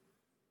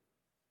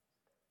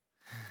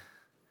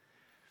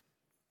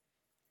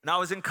 When I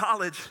was in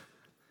college,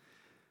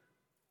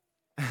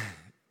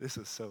 this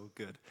is so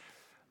good.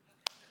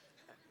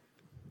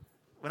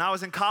 When I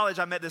was in college,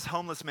 I met this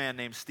homeless man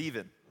named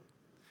Steven.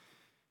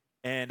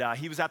 And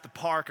he was at the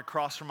park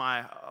across from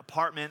my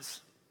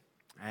apartments.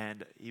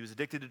 And he was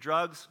addicted to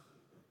drugs.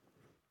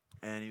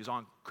 And he was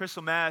on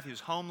crystal meth. He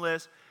was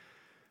homeless.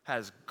 Had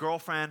his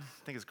girlfriend.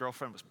 I think his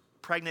girlfriend was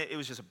pregnant. It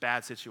was just a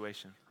bad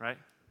situation, right?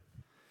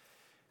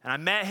 And I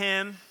met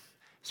him,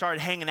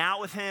 started hanging out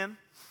with him.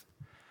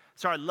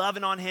 Started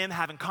loving on him,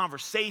 having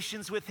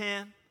conversations with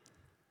him.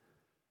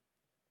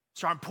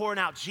 Started pouring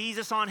out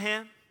Jesus on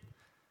him.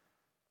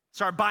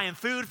 Started buying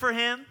food for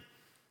him.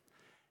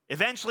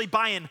 Eventually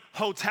buying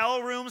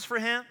hotel rooms for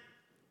him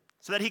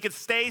so that he could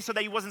stay, so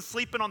that he wasn't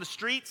sleeping on the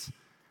streets.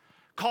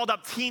 Called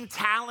up Teen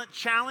Talent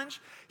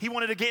Challenge. He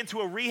wanted to get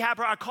into a rehab.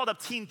 I called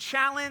up Teen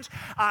Challenge.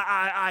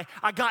 I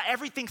got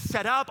everything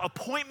set up,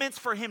 appointments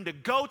for him to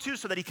go to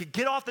so that he could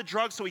get off the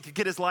drugs so he could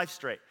get his life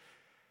straight.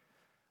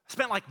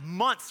 Spent like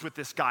months with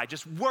this guy,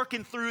 just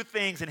working through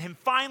things and him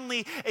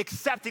finally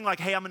accepting like,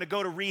 hey, I'm gonna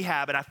go to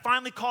rehab. And I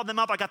finally called them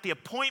up, I got the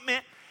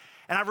appointment.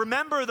 And I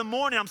remember the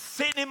morning, I'm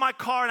sitting in my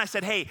car and I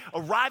said, hey,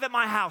 arrive at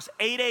my house,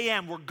 8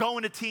 a.m. We're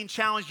going to Teen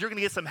Challenge. You're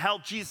gonna get some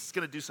help. Jesus is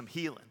gonna do some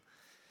healing.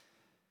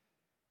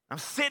 I'm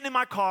sitting in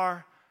my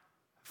car,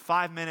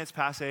 5 minutes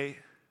past 8,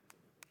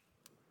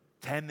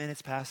 10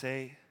 minutes past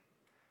 8,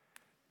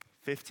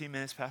 15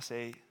 minutes past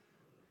 8,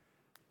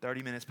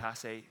 30 minutes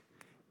past 8,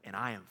 and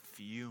I am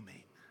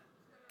fuming.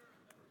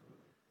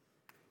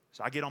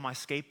 So I get on my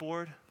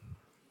skateboard.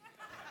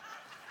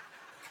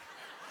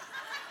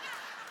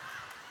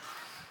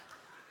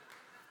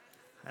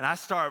 And I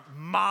start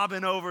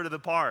mobbing over to the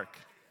park.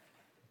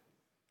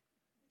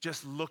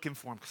 Just looking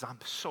for him because I'm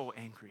so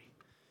angry.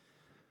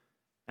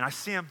 And I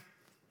see him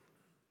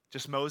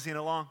just moseying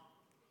along.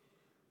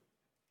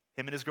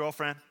 Him and his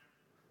girlfriend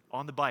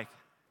on the bike.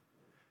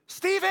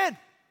 Steven,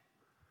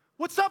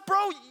 what's up, bro?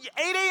 8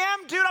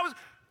 a.m., dude.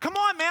 Come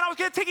on, man. I was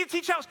going to take you to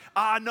Teen Challenge.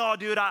 No,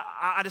 dude.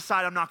 I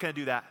decided I'm not going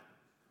to do that.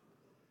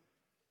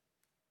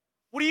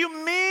 What do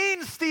you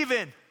mean,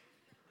 Steven?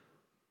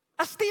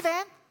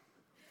 Steven?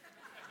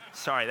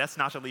 Sorry, that's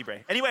Nacho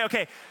Libre. Anyway,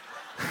 okay.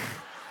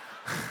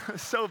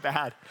 So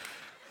bad.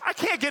 I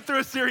can't get through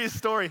a serious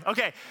story.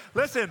 Okay,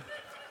 listen.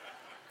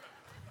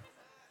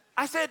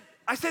 I said,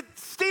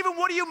 Steven,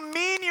 what do you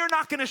mean you're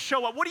not going to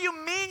show up? What do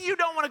you mean you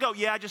don't want to go?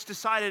 Yeah, I just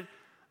decided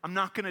I'm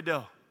not going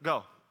to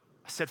go.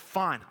 I said,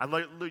 fine. I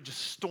literally just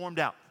stormed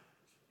out.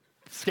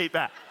 Skate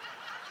back.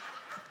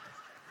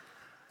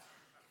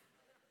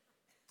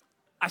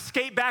 I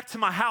skate back to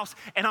my house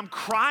and I'm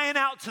crying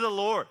out to the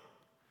Lord.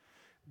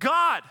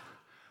 God,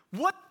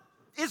 what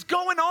is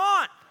going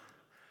on?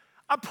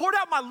 I poured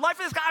out my life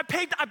in this guy.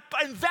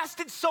 I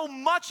invested so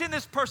much in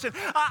this person.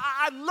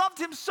 I loved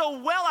him so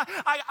well.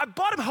 I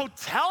bought him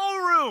hotel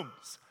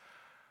rooms.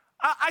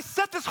 I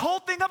set this whole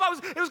thing up.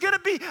 It was gonna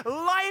be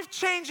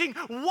life-changing.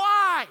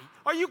 Why?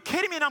 Are you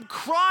kidding me? And I'm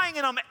crying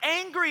and I'm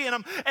angry and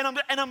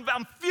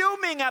I'm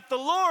fuming at the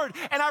Lord.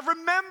 And I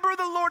remember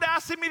the Lord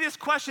asking me this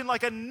question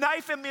like a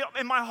knife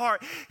in my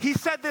heart. He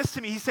said this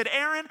to me. He said,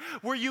 Aaron,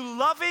 were you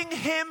loving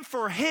him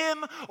for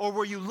him or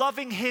were you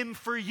loving him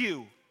for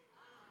you?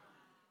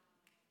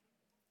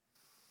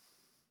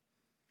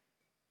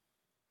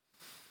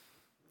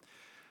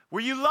 Were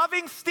you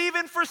loving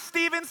Stephen for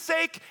Stephen's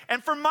sake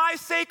and for my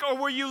sake, or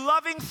were you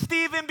loving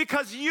Stephen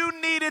because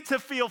you needed to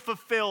feel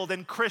fulfilled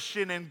and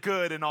Christian and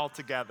good and all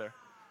together?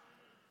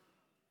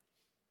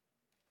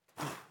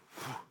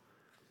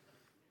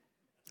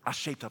 I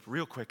shaped up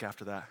real quick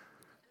after that.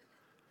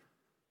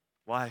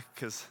 Why?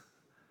 Because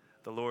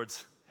the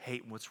Lord's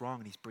hating what's wrong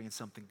and he's bringing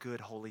something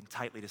good, holding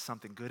tightly to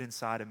something good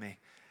inside of me,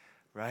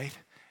 right?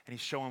 And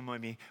he's showing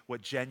me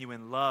what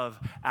genuine love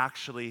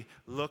actually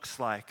looks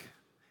like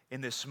in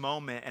this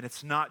moment. And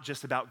it's not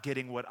just about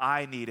getting what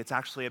I need. It's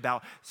actually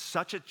about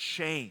such a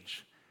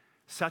change.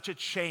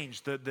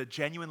 The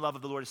genuine love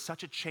of the Lord is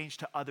such a change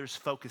to others'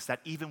 focus that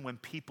even when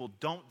people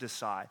don't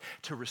decide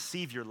to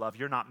receive your love,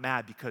 you're not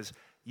mad because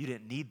you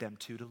didn't need them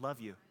to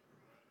love you,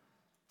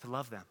 to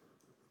love them.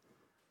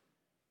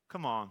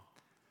 Come on.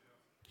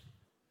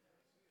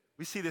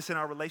 We see this in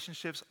our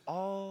relationships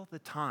all the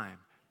time,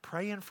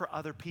 praying for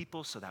other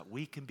people so that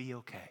we can be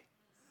okay.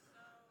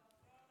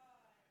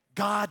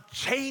 God,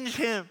 change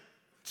him.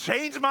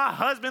 Change my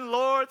husband,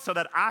 Lord, so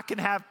that I can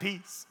have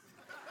peace.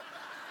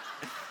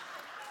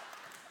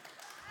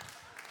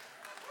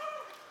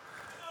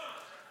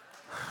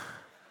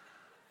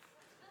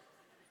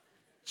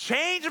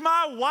 change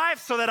my wife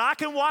so that I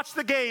can watch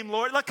the game,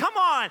 Lord. Like, come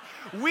on.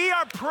 We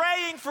are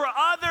praying for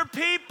other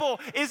people.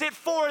 Is it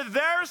for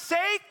their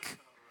sake?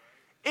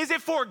 Is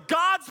it for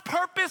God's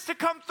purpose to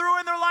come through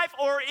in their life,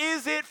 or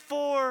is it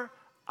for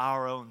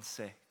our own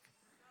sake?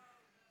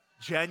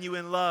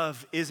 Genuine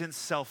love isn't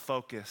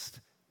self-focused,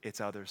 it's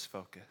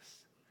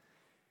others-focused.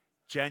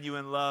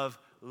 Genuine love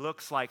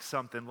looks like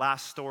something.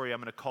 Last story, I'm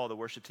gonna call the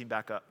worship team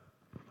back up.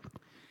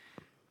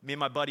 Me and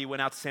my buddy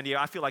went out to San Diego.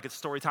 I feel like it's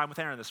story time with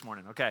Aaron this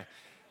morning, okay.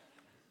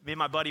 Me and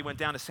my buddy went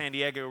down to San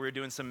Diego. We were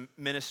doing some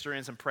ministering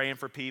and some praying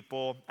for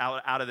people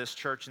out of this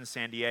church in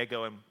San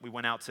Diego, and we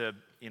went out to,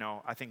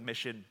 I think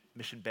Mission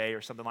Bay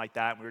or something like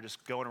that, and we were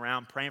just going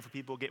around praying for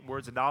people, getting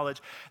words of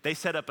knowledge. They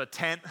set up a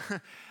tent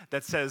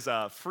that says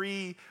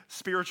free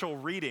spiritual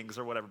readings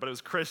or whatever, but it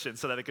was Christian,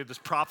 so that they could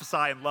just prophesy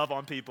and love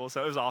on people,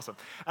 so it was awesome.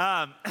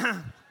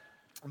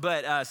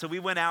 So we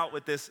went out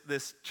with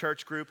this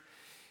church group,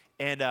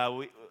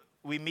 and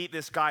we meet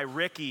this guy,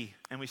 Ricky,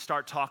 and we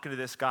start talking to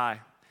this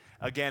guy.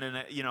 Again,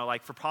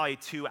 and for probably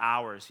 2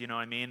 hours, you know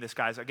what I mean? This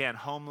guy's, again,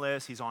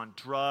 homeless, he's on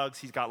drugs,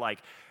 he's got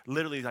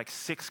literally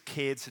 6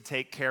 kids to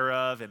take care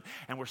of, and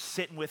we're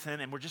sitting with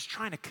him, and we're just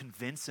trying to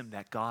convince him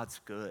that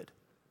God's good,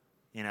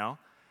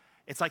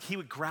 It's like he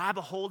would grab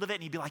a hold of it,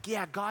 and he'd be like,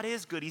 yeah, God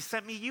is good, he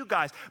sent me you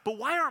guys, but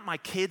why aren't my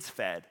kids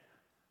fed?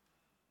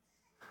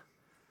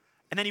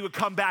 And then he would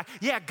come back,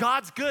 yeah,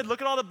 God's good,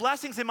 look at all the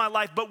blessings in my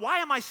life, but why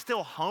am I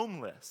still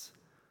homeless?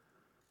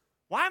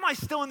 Why am I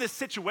still in this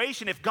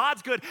situation if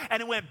God's good?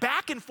 And it went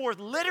back and forth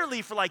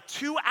literally for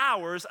 2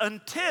 hours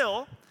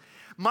until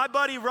my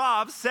buddy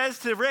Rob says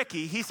to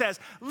Ricky, he says,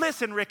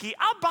 listen, Ricky,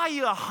 I'll buy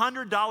you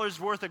 $100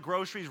 worth of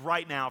groceries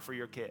right now for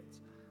your kids.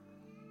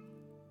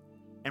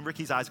 And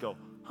Ricky's eyes go,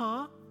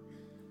 huh?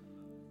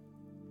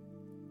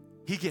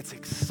 He gets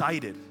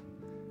excited.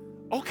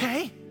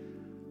 Okay,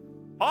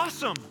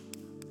 awesome.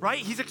 Right?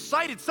 He's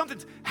excited.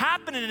 Something's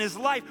happening in his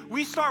life.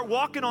 We start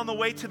walking on the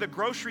way to the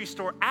grocery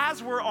store.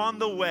 As we're on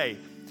the way,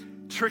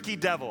 tricky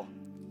devil.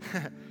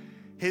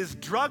 His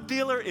drug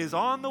dealer is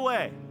on the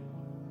way.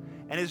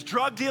 And his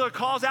drug dealer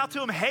calls out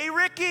to him, hey,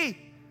 Ricky.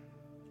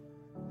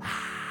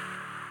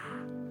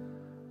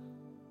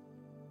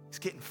 He's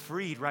getting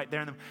freed right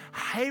there.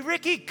 Hey,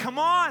 Ricky, come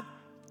on.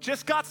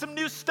 Just got some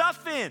new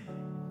stuff in.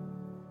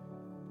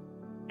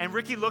 And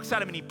Ricky looks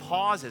at him and he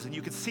pauses, and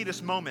you can see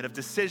this moment of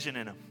decision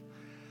in him.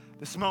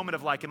 This moment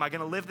of am I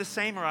going to live the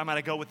same, or am I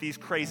going to go with these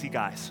crazy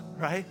guys,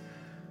 right?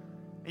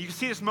 And you can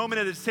see this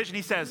moment of the decision.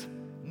 He says,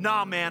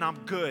 nah, man, I'm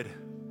good.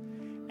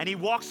 And he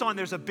walks on,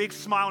 there's a big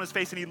smile on his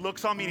face, and he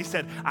looks on me and he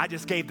said, I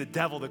just gave the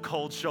devil the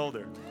cold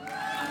shoulder.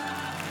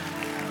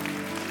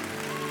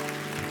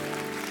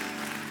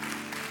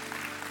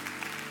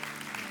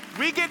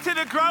 We get to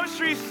the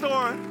grocery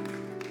store.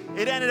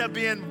 It ended up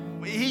being,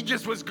 he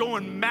just was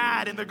going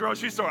mad in the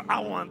grocery store. I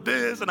want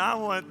this, and I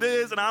want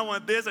this, and I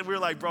want this. And we were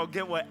like, bro,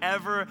 get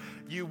whatever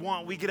you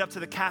want. We get up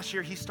to the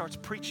cashier. He starts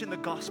preaching the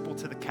gospel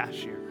to the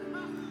cashier.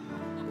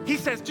 He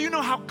says, do you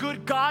know how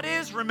good God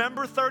is?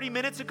 Remember 30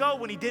 minutes ago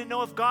when he didn't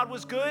know if God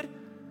was good?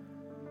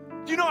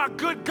 Do you know how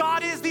good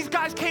God is? These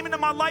guys came into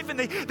my life and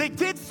they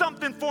did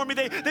something for me.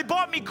 They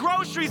bought me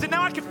groceries, and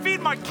now I can feed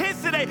my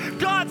kids today.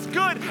 God's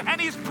good.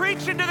 And he's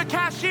preaching to the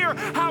cashier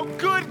how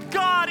good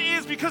God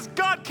is because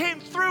God came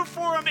through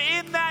for him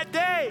in that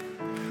day.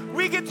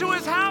 We get to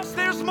his house,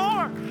 there's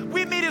more.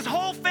 We meet his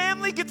whole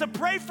family, get to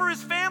pray for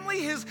his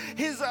family.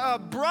 His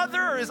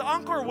brother or his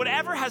uncle or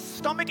whatever has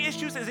stomach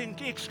issues, is in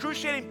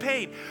excruciating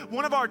pain.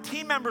 One of our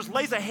team members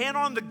lays a hand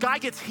on him. The guy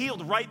gets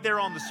healed right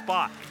there on the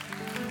spot.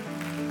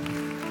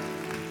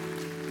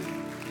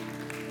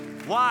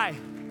 Why?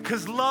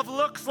 Because love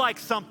looks like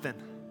something.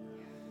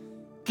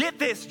 Get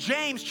this,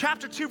 James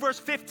chapter 2, verse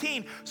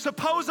 15.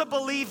 Suppose a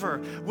believer,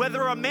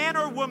 whether a man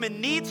or woman,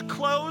 needs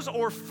clothes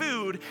or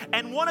food,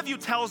 and one of you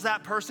tells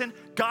that person,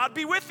 God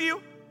be with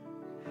you.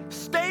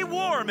 Stay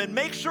warm and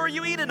make sure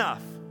you eat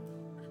enough.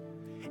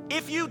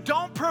 If you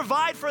don't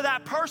provide for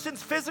that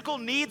person's physical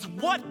needs,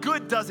 what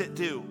good does it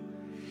do?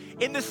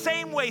 In the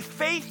same way,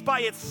 faith by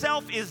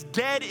itself is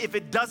dead if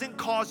it doesn't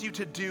cause you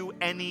to do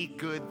any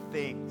good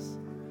things.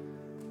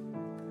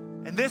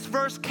 And this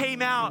verse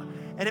came out,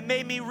 and it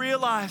made me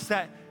realize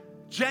that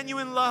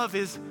genuine love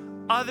is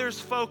others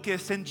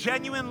focused, and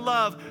genuine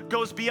love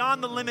goes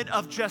beyond the limit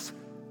of just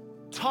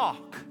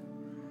talk,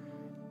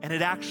 and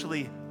it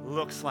actually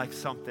looks like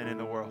something in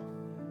the world.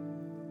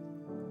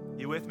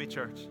 You with me,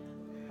 church?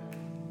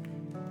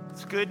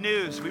 It's good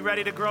news. We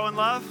ready to grow in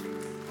love?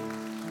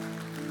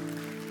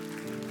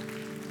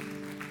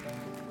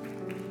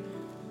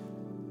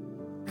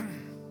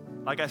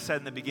 Like I said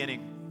in the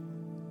beginning,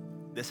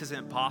 this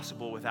isn't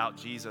possible without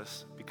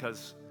Jesus,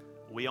 because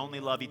we only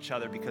love each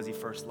other because he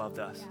first loved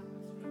us.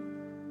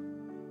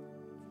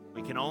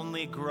 We can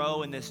only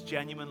grow in this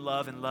genuine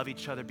love and love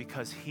each other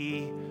because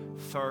he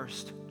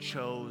first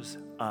chose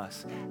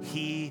us.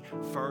 He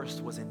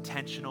first was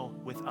intentional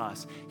with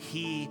us.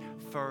 He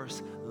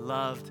first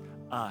loved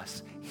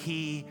us.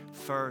 He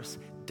first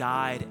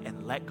died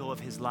and let go of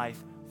his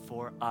life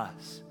for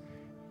us.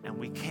 And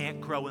we can't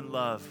grow in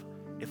love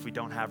if we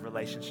don't have a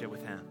relationship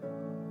with him.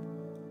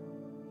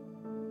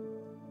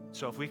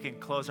 So if we can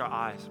close our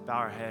eyes, bow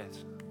our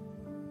heads.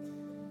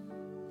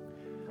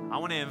 I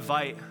want to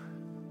invite,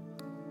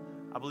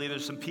 I believe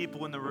there's some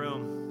people in the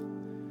room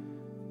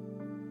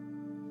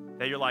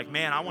that you're like,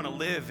 man, I want to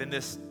live in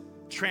this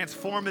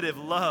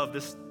transformative love,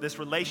 this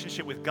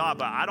relationship with God,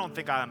 but I don't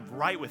think I'm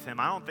right with him.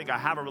 I don't think I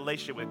have a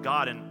relationship with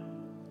God, and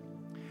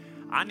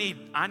I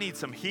need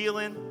some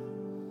healing.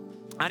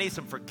 I need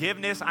some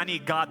forgiveness. I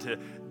need God to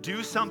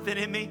do something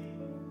in me.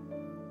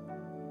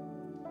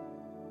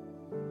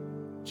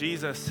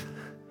 Jesus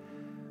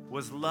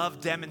was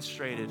love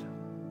demonstrated,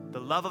 the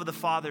love of the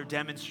Father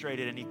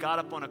demonstrated, and he got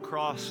up on a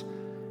cross,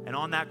 and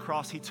on that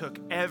cross he took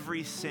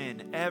every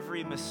sin,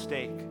 every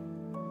mistake,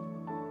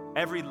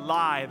 every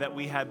lie that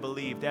we had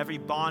believed, every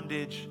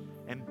bondage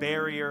and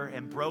barrier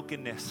and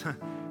brokenness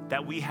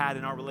that we had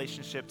in our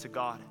relationship to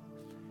God.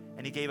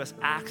 And he gave us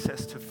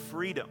access to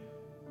freedom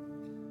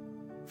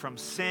from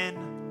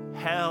sin,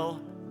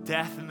 hell,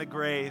 death, and the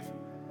grave.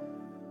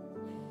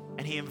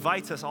 And he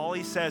invites us, all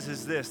he says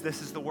is this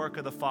is the work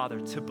of the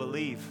Father, to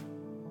believe,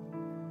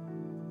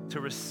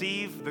 to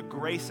receive the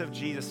grace of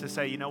Jesus, to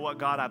say, you know what,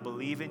 God, I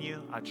believe in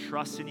you, I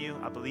trust in you,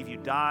 I believe you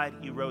died,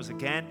 you rose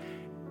again.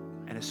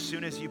 And as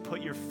soon as you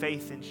put your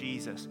faith in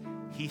Jesus,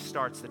 he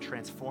starts the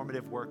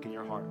transformative work in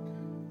your heart.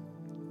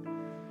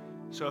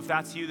 So if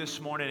that's you this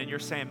morning and you're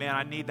saying, man,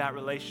 I need that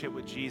relationship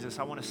with Jesus,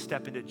 I want to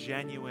step into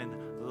genuine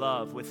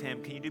love with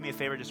him, can you do me a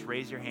favor, just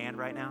raise your hand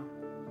right now?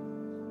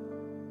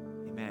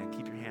 Amen.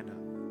 Keep your hand up.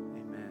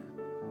 Amen.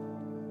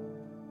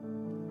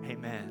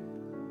 Amen.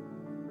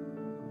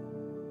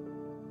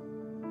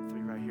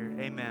 3 right here.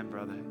 Amen,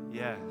 brother.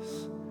 Yes.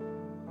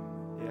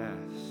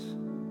 Yes.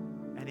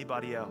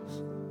 Anybody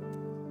else?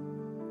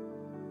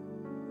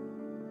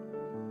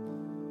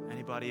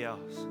 Anybody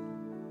else?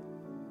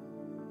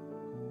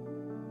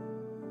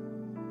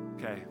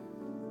 Okay.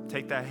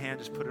 Take that hand,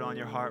 just put it on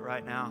your heart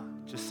right now.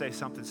 Just say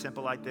something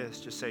simple like this.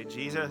 Just say,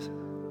 Jesus,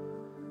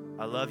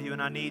 I love you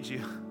and I need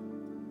you.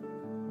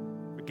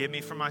 Forgive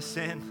me for my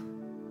sin.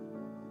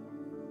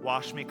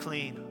 Wash me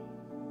clean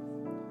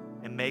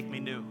and make me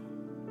new.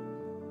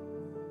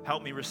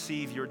 Help me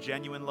receive your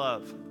genuine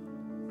love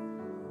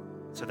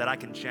so that I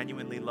can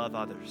genuinely love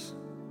others.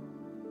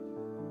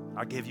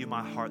 I give you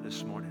my heart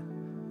this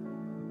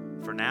morning,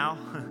 for now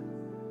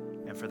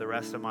and for the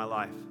rest of my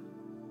life.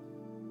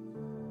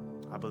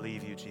 I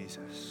believe you,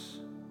 Jesus.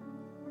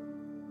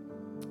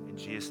 In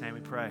Jesus' name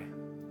we pray.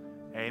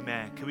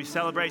 Amen. Can we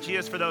celebrate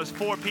Jesus for those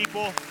 4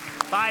 people,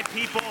 5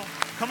 people?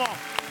 Come on.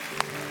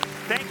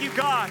 Thank you,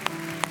 God.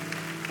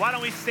 Why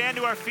don't we stand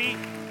to our feet?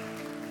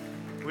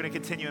 We're going to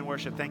continue in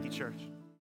worship. Thank you, church.